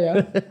 Yeah.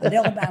 And the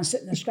old man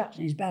sitting there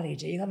scratching his belly.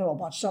 You got to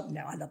watch something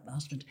now. I love my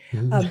husband.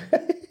 No,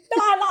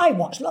 I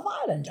watch Love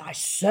Island. I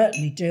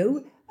certainly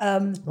do. I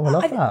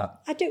love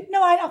that. I do.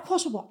 No, of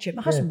course I watch it.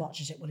 My husband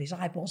watches it. Well, his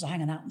eyeballs are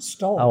hanging out in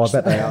stalks. Oh, I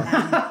bet they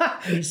are.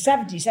 He's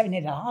 77, he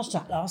had a heart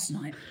attack last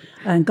night,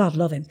 and God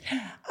love him.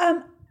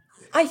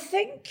 I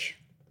think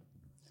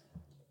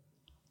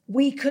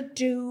we could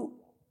do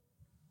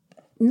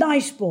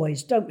nice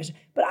boys, don't we?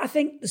 But I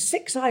think the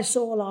 6 I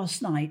saw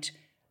last night,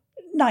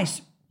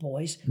 nice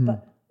boys,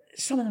 but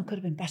some of them could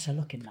have been better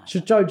looking. So,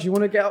 Joe, do you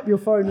want to get up your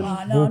phone? And... No,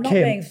 I'm not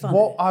Kim, being funny.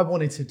 what I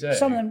wanted to do.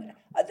 Some of them,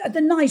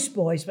 the nice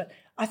boys, but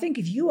I think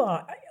if you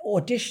are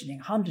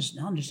auditioning hundreds and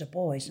hundreds of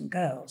boys and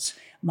girls,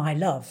 my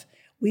love,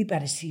 we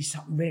better see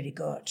something really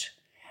good.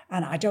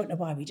 And I don't know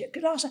why we do.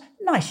 Because also,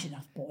 nice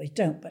enough boys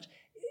don't, but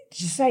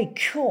to say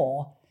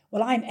core,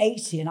 well, I'm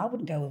 80 and I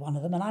wouldn't go with one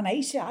of them, and I'm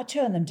 80, I'd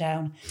turn them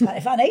down.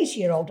 If an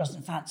 80-year-old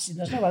doesn't fancy them,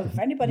 there's no hope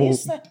for anybody,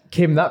 is there?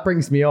 Kim, that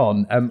brings me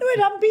on. No,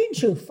 I'm being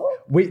truthful.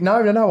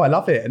 No, I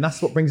love it. And that's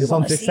what brings us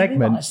on to this segment.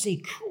 We want to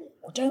see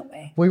cool, don't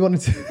we? We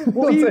wanted to...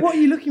 What are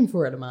you looking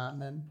for in a man,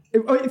 then?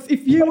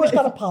 If you Well, he's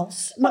got a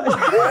pulse.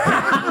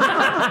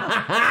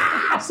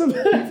 So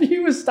if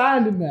you were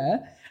standing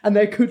there and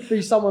there could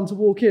be someone to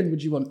walk in,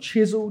 would you want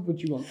chiseled?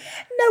 Would you want...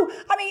 No,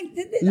 I mean,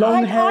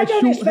 Long hair, I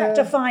don't short expect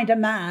hair? to find a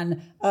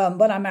man,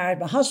 when I married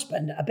my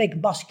husband, a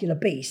big muscular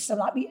beast. I'm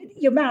like,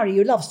 you marry,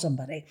 you love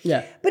somebody.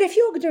 Yeah. But if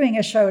you're doing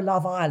a show,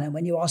 Love Island,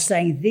 when you are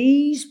saying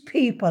these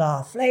people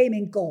are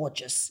flaming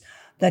gorgeous,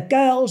 the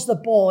girls, the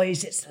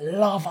boys, it's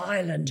Love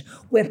Island,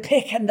 we're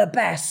picking the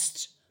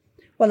best.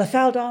 Well, I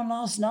fell down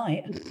last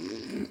night.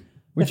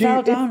 If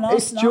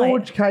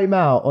George came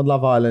out on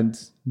Love Island,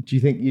 do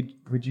you think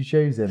would you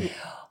choose him?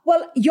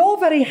 Well, you're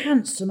very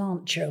handsome,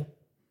 aren't you?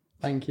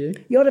 Thank you.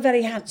 You're a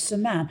very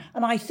handsome man,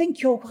 and I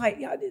think you're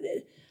quite.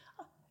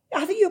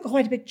 I think you've got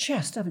quite a big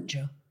chest, haven't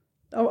you?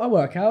 I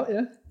work out,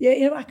 yeah.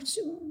 Yeah, I can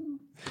see.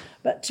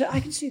 But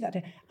I can see that,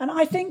 and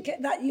I think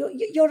that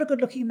you're a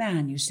good-looking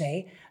man. You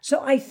say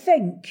so. I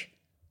think,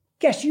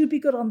 yes, you'd be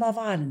good on Love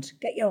Island.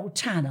 Get your old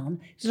tan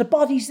on. So the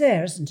body's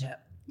there, isn't it?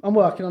 I'm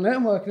working on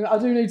it. I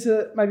do need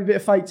to maybe a bit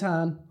of fake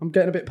tan. I'm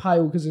getting a bit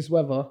pale because of this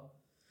weather.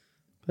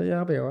 But yeah,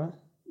 I'll be all right.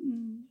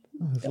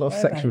 There's a lot of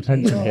sexual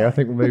tension here. I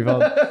think we'll move on.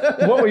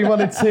 What we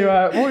wanted to do,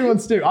 I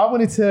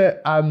wanted to.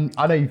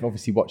 I know you've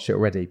obviously watched it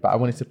already, but I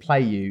wanted to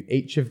play you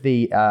each of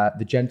the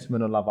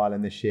gentlemen on Love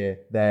Island this year.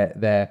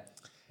 Their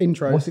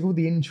Intro. What's it called?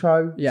 The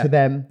intro to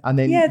them, and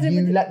then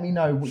you let me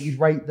know what you'd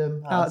rate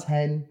them out of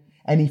 10.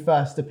 Any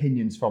first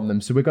opinions from them?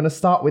 So we're going to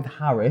start with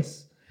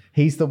Harris.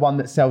 He's the one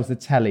that sells the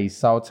tellies.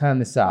 So I'll turn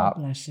this up.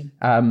 Oh, bless him.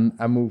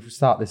 And we'll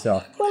start this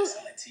off. Well,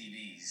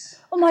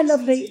 oh, my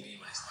lovely.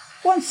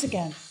 Once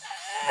again,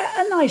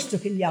 a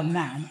nice-looking young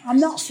man. I'm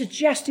not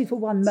suggesting for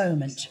one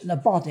moment the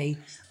body,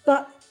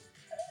 but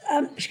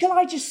shall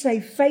I just say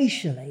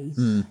facially,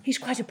 he's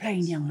quite a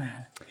plain young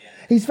man.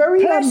 He's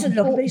very Pleasant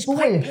look, but he's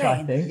quite boyish, I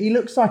plain. think. He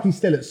looks like he's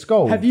still at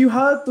school. Have you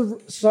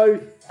heard So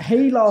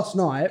he last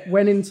night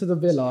went into the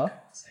villa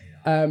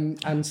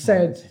and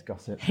said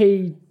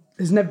he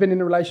has never been in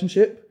a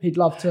relationship. He'd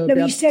love to. No,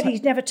 he said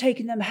he's never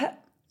taken them.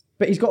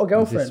 But he's got a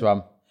girlfriend. This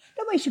one.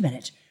 No, wait a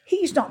minute.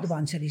 He's not the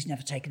one said he's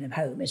never taken him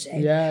home, is he?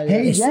 Yeah.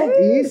 He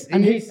is.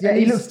 And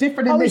He looks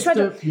different in this.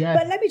 Yeah.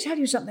 But let me tell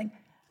you something.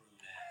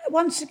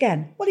 Once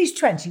again, well, he's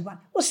 21.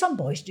 Well, some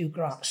boys do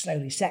grow up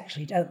slowly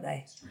sexually, don't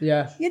they?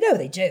 Yeah. You know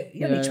they do.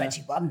 You're only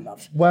 21,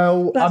 love.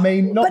 Well, But, I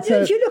mean, not but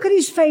to... if you look at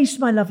his face,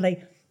 my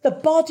lovely, the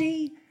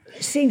body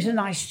seems a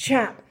nice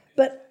chap,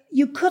 but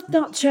you could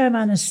not turn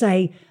around and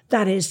say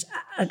that is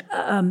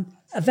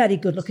a very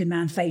good-looking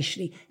man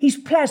facially. He's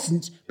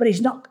pleasant, but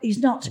he's not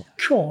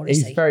cool, is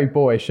he? He's very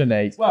boyish, isn't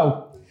he?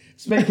 Well,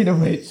 speaking of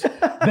which,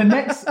 the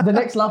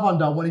next Love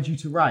Under I wanted you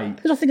to rate.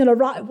 There's nothing going to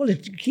right. Well,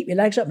 keep your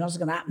legs up, nothing's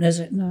going to happen, is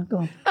it? No, go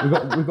on.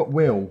 We've got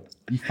Will,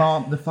 the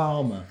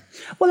farmer.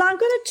 Well, I'm going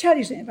to tell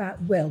you something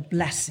about Will.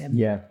 Bless him.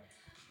 Yeah.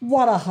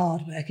 What a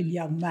hard-working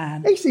young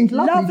man. He seems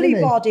lovely, Lovely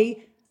doesn't he?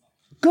 body,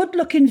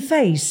 good-looking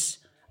face.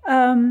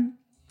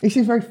 He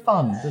seems very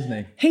fun, doesn't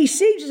he? He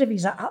seems as if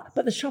he's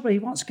but the trouble, he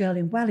wants a girl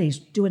in wellies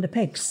doing the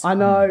pigs. I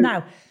know.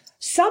 Now,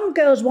 some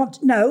girls want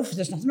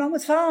there's nothing wrong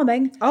with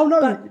farming. Oh, no.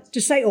 But to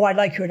say, I'd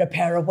like you in a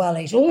pair of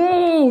wellies.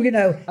 Oh,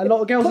 A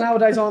lot of girls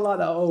nowadays aren't like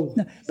that. Oh.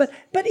 No,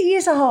 but he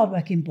is a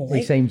hard-working boy.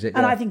 He seems it,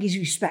 And yeah. I think he's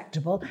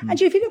respectable. And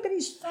if you look at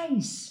his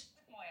face,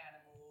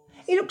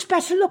 he looks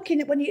better looking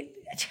when you...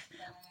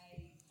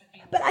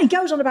 But he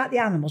goes on about the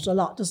animals a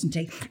lot, doesn't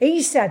he?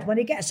 He said when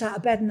he gets out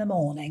of bed in the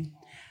morning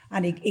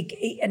and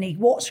he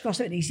walks across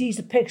it and he sees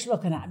the pigs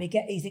looking at him,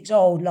 he thinks,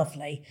 oh,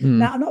 lovely.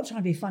 Now, I'm not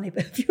trying to be funny,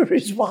 but if you're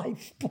his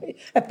wife,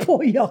 I'd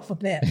pull you off a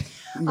bit.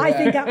 I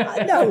think,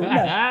 no.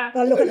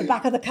 I look at the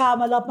back of the car,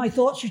 my love, my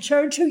thoughts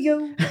return to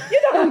you.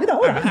 You know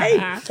what I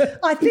mean?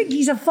 I think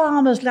he's a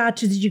farmer's lad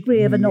to the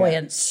degree of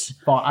annoyance.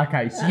 But,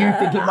 okay, so you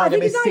think it might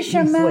have been he's a nice sickly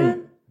young sweet?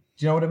 man.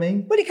 Do you know what I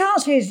mean? Well, he can't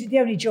see the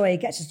only joy he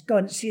gets is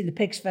going to see the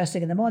pigs first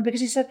thing in the morning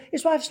because he said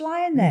his wife's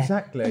lying there.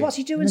 Exactly. And what's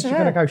he doing Unless to you're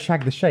her? going to go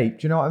shag the sheep,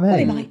 do you know what I mean? Well,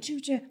 he might do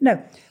too.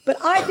 No,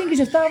 but I think he's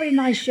a thoroughly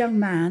nice young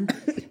man,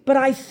 but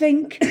I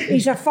think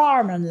he's a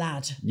farming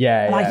lad.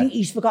 Yeah, And I yeah. think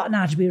he's forgotten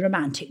how to be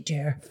romantic,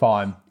 dear.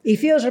 Fine. He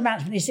feels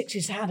romantic when he sticks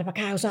his hand up a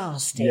cow's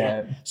arse,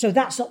 dear. Yeah. So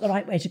that's not the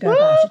right way to go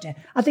about it, dear.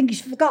 I think he's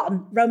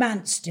forgotten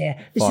romance,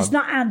 dear. This is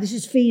not and this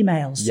is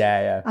females.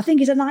 Yeah, yeah. I think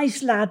he's a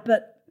nice lad,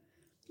 but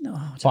no.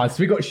 Fine, so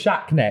we got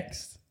Shaq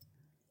next.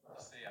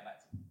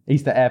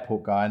 He's the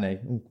airport guy, isn't he?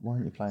 Ooh, why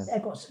aren't you playing?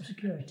 They've got some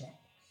security.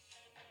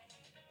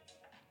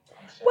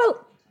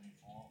 Well,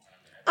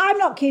 I'm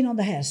not keen on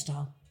the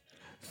hairstyle.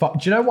 Do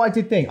you know what I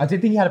did think? I did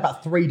think he had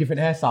about 3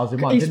 different hairstyles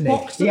in one, He's didn't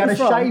boxed he? He at had a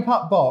the front.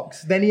 shape-up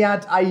box, then he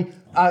had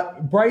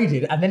a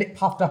braided, and then it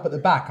puffed up at the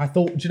back. I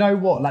thought, do you know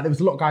what? Like, there was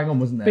a lot going on,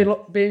 wasn't there?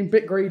 Being a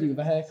bit greedy with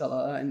a haircut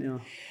like that, isn't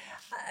you?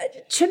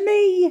 To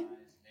me,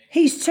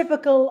 he's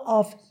typical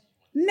of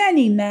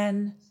many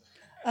men.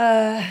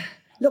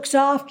 Looks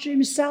after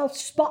himself,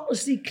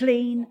 spotlessly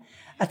clean,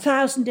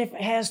 1,000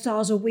 different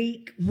hairstyles a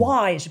week.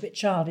 Why? It's a bit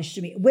childish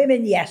to me.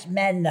 Women, yes.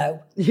 Men,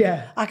 no.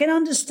 Yeah. I can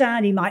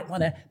understand he might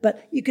want to,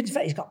 but you can.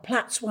 He's got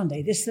plaits one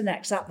day, this the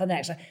next, that the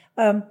next.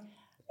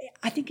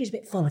 I think he's a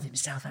bit full of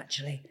himself,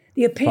 actually.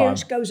 The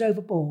appearance goes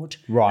overboard.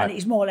 Right. And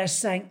he's more or less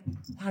saying,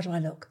 how do I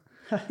look?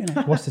 You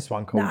know. What's this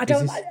one called? No, I Is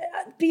don't. this-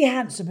 Be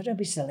handsome, but don't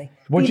be silly.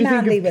 What be do you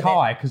manly think of with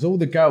Kai? it. Because all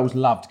the girls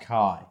loved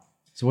Kai.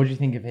 So what do you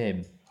think of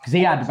him? Because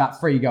he had about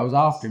 3 girls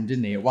after him,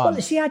 didn't he, at once?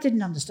 Well, see, I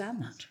didn't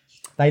understand that.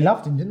 They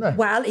loved him, didn't they?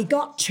 Well, he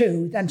got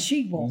 2, then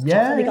she walked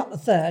Yeah. off, and he got the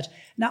 3rd.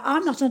 Now,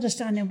 I'm not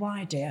understanding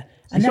why, dear.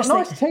 He's got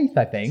Unless nice teeth,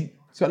 I think.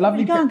 He's got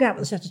lovely... you can't go out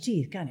with a set of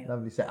teeth, can you?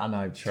 Lovely set. I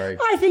know, true.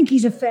 I think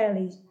he's a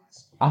fairly...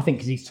 I think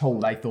because he's tall,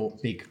 they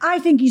thought big. I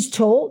think he's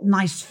tall,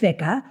 nice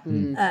figure,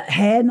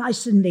 hair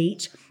nice and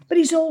neat, but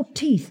he's all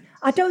teeth.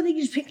 I don't think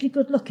he's particularly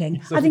good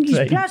looking. I think he's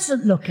teeth.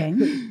 pleasant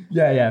looking,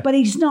 Yeah. but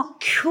he's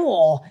not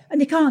cool.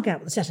 And you can't go out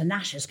with a set of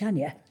gnashes, can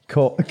you?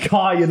 Cool.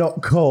 Kai, you're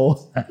not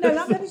cool.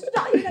 No, he's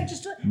not. You know,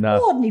 just an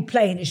No. ordinary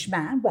plainish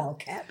man, well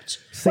kept.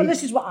 Well,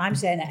 this is what I'm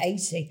saying at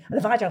 80. And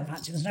if I don't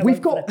fancy, there's no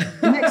We've hope got...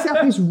 for it. Next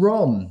up is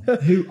Ron,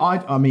 who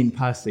I mean,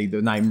 personally,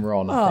 the name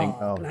Ron, I think.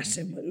 Oh, bless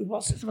him.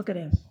 What's it? Look at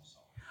him.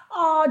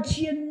 Oh,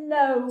 do you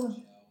know?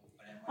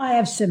 I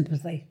have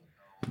sympathy.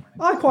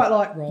 I quite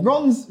like Ron.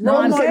 Ron's No,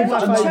 my I'll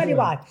tell favourite. you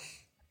why.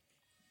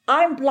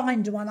 I'm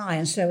blind to one eye,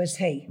 and so is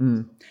he.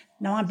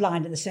 Now I'm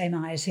blind in the same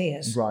eye as he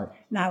is. Right.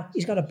 Now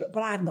he's got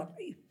but I haven't got.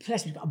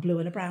 Plus, he's got a blue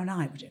and a brown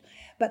eye, would you?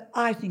 But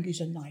I think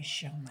he's a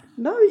nice young man.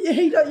 No,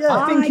 he don't. Yeah.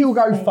 I think he'll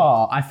go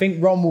far. I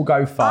think Ron will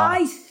go far.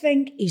 I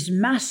think he's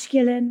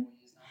masculine.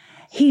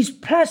 He's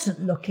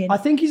pleasant looking. I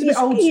think he's a bit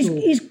old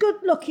school. He's good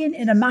looking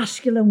in a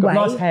masculine way.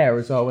 Got nice hair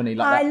as well, isn't he?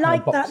 I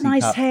like that boxy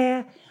nice cut.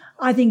 hair.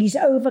 I think he's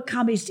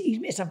overcome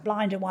it's a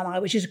blind in one eye,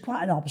 which is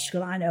quite an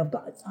obstacle. I know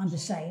I'm the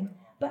same.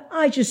 But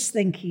I just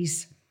think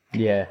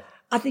Yeah.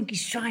 I think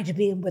he's trying to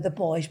be in with the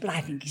boys, but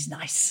I think he's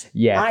nice.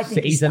 Yeah. I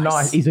think he's a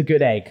nice. he's a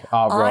good egg.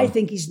 Ron. I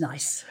think he's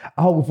nice.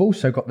 Oh, we've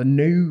also got the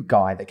new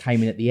guy that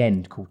came in at the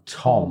end called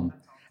Tom.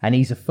 And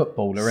he's a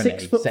footballer,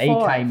 isn't he? 6'5". So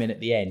he came in at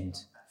the end.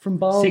 From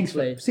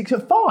Barnsley.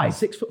 6'5".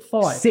 6'5".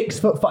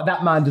 6'5".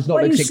 That man does not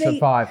Well, look you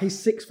 6'5".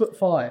 He's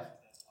 6'5".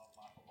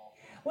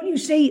 Well, you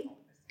see,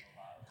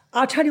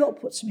 I'll tell you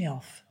what puts me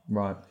off.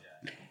 Right.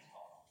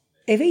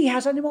 If he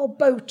has any more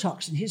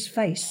Botox in his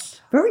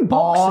face, Very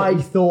boxy.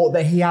 I thought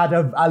that he had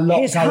a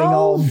lot his going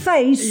whole on.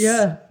 face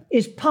Yeah.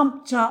 is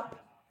pumped up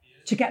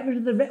to get rid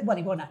of the... Well,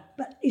 he won't,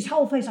 but his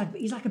whole face,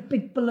 he's like a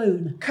big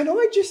balloon. Can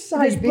I just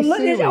say This this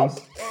balloon is series?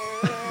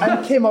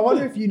 And Kim, I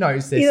wonder if you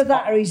noticed this. Either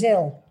that or he's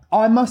ill.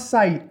 I must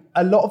say,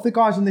 a lot of the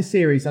guys on this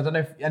series, I don't know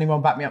if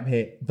anyone back me up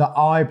here, the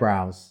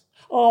eyebrows.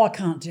 Oh, I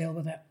can't deal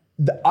with it.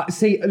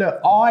 See, look,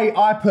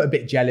 I put a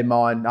bit of gel in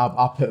mine.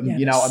 I put them, Yeah,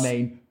 you know what I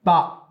mean?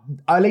 But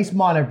at least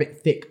mine are a bit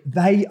thick.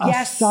 They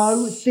are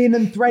so thin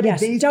and threaded. Yes,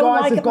 These don't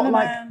guys like have it got on a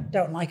like... man.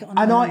 Don't like it on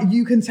a And man.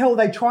 you can tell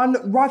they try and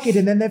look rugged,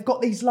 and then they've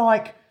got these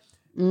like...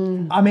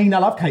 I mean, I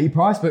love Katie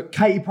Price, but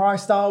Katie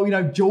Price style, you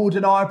know,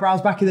 Jordan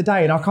eyebrows back in the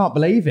day, and I can't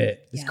believe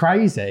it. It's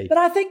crazy. But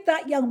I think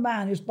that young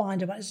man who's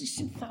behind him is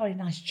a very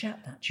nice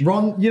chap, that chap.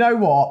 Ron, you know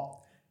what?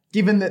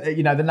 Given that,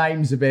 you know, the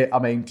name's a bit, I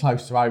mean,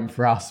 close to home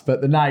for us,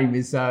 but the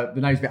name's a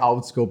bit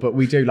old school, but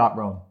we do like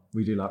Ron.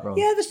 We do like Ron.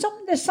 Yeah, there's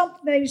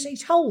something there.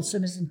 He's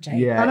wholesome, isn't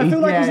he? Yeah. And I feel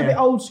like he's a yeah. bit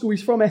old school.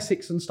 He's from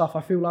Essex and stuff.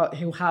 I feel like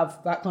he'll have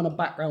that kind of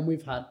background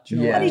we've had. Do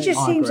you know Yeah. what I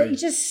And mean? he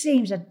just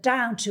seems a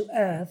down to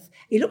earth.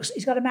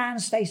 He's got a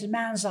man's face, a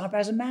man's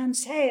eyebrows, a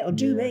man's hair. It'll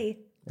do me.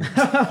 Do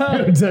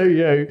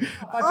you?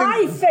 I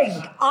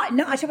think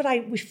I tell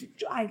you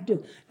what I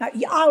do. Now,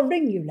 I'll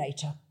ring you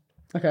later.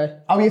 Okay.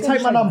 Oh, you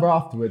take my number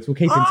afterwards. We'll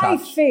keep in I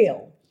touch.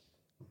 feel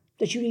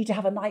that you need to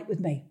have a night with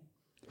me.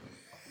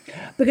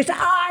 Because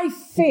I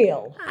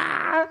feel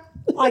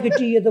I could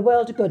do you the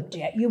world of good,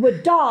 dear. You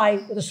would die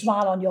with a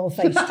smile on your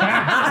face.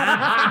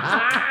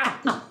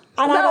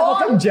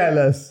 I'm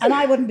jealous. And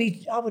I'd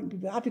be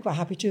quite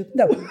happy too.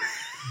 No.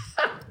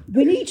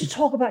 We need to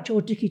talk about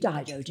your Dickie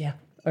Dido, dear.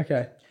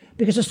 Okay.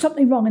 Because there's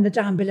something wrong in the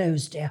down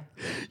belows, dear.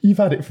 You've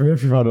had it from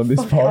everyone on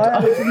this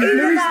pod.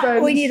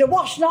 We need a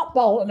wash-up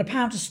bowl and a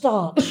pound of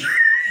starch.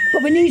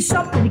 But we need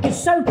something. He could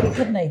soak it,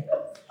 couldn't he?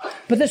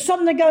 But there's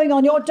something going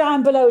on. Your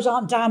down belows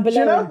aren't down below.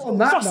 you know, on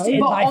that Thrust it note- in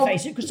my but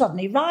face. It could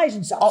suddenly rise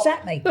and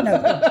upset me. No.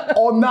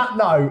 On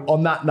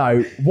that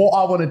note, what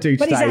I want to do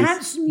But today he's a is...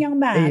 handsome young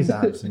man. He is a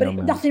handsome but young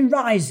man. nothing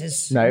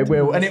rises. No, it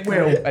will, and it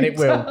will, and it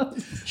will.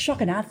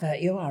 Shocking advert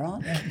you are,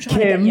 aren't you? I'm trying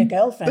to Kim. get your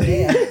girlfriend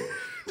here.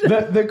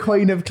 The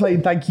Queen of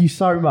Clean, thank you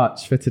so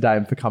much for today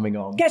and for coming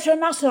on. Get her a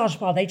massage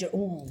bar. They do.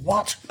 Oh,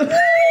 what?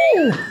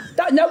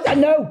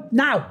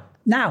 No.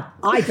 Now,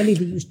 I believe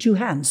they use two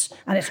hands.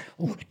 And it's,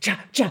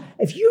 cha.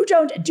 If you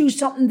don't do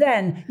something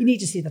then, you need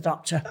to see the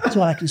doctor. That's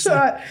all I can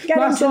say. Get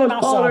into the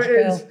massage,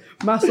 girl.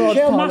 Massage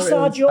She'll parlour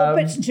massage is. your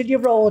bits until you're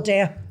raw,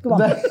 dear. Go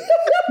on.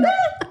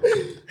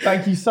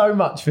 Thank you so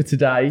much for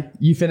today.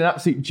 You've been an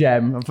absolute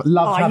gem. I've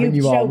loved having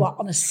you know on. what?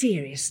 On a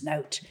serious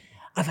note,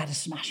 I've had a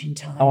smashing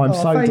time. Oh, I'm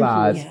so thank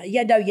glad.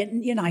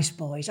 You're nice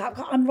boys.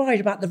 I'm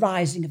worried about the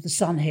rising of the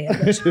sun here.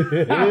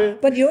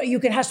 But you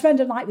can spend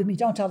a night with me.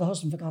 Don't tell the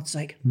husband, for God's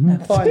sake. No.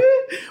 Fine.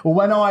 Well,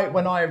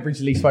 when I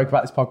originally spoke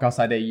about this podcast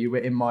idea, you were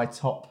in my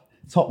top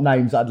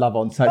names I'd love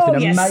on. So it's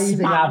been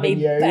amazing having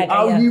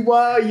you.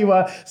 You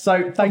were.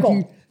 So thank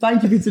you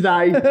for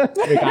today. We're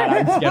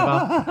going home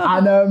together.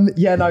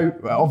 And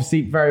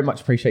obviously very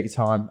much appreciate your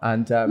time.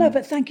 And No,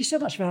 but thank you so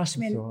much for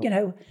asking me.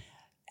 And,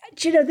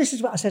 do you know, this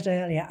is what I said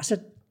earlier. I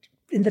said,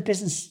 in the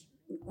business,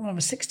 when I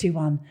was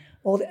 61,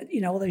 all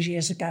those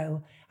years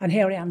ago, and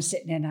here I am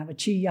sitting here now with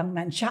two young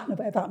men chatting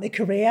about my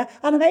career,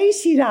 and I'm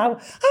 80 now.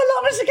 How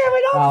long is it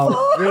going on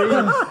for?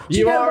 Really? Do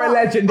You are know a what?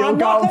 legend. It'll I'm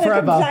go not on gonna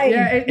forever. complain.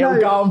 Yeah, It'll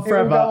go on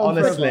forever,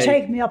 honestly.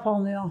 Take me up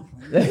on the offer.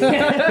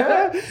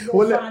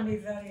 Well, look- find me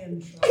very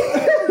interesting.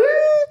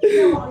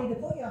 You know what? I'll either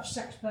put you off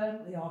sex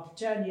permanently or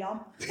turn you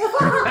on.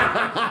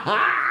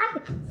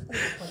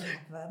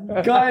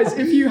 Guys,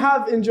 if you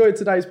have enjoyed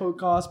today's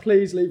podcast,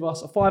 please leave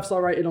us a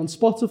 5-star rating on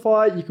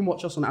Spotify. You can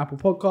watch us on Apple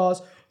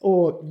Podcasts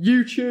or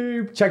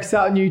YouTube. Check us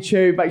out on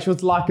YouTube. Make sure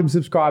to like and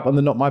subscribe on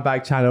the Not My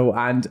Bag channel.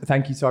 And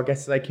thank you to our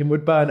guest today, Kim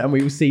Woodburn. And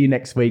we will see you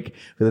next week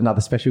with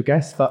another special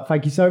guest. But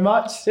thank you so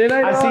much. See you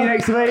later. I'll see you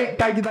next week.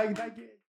 Thank you.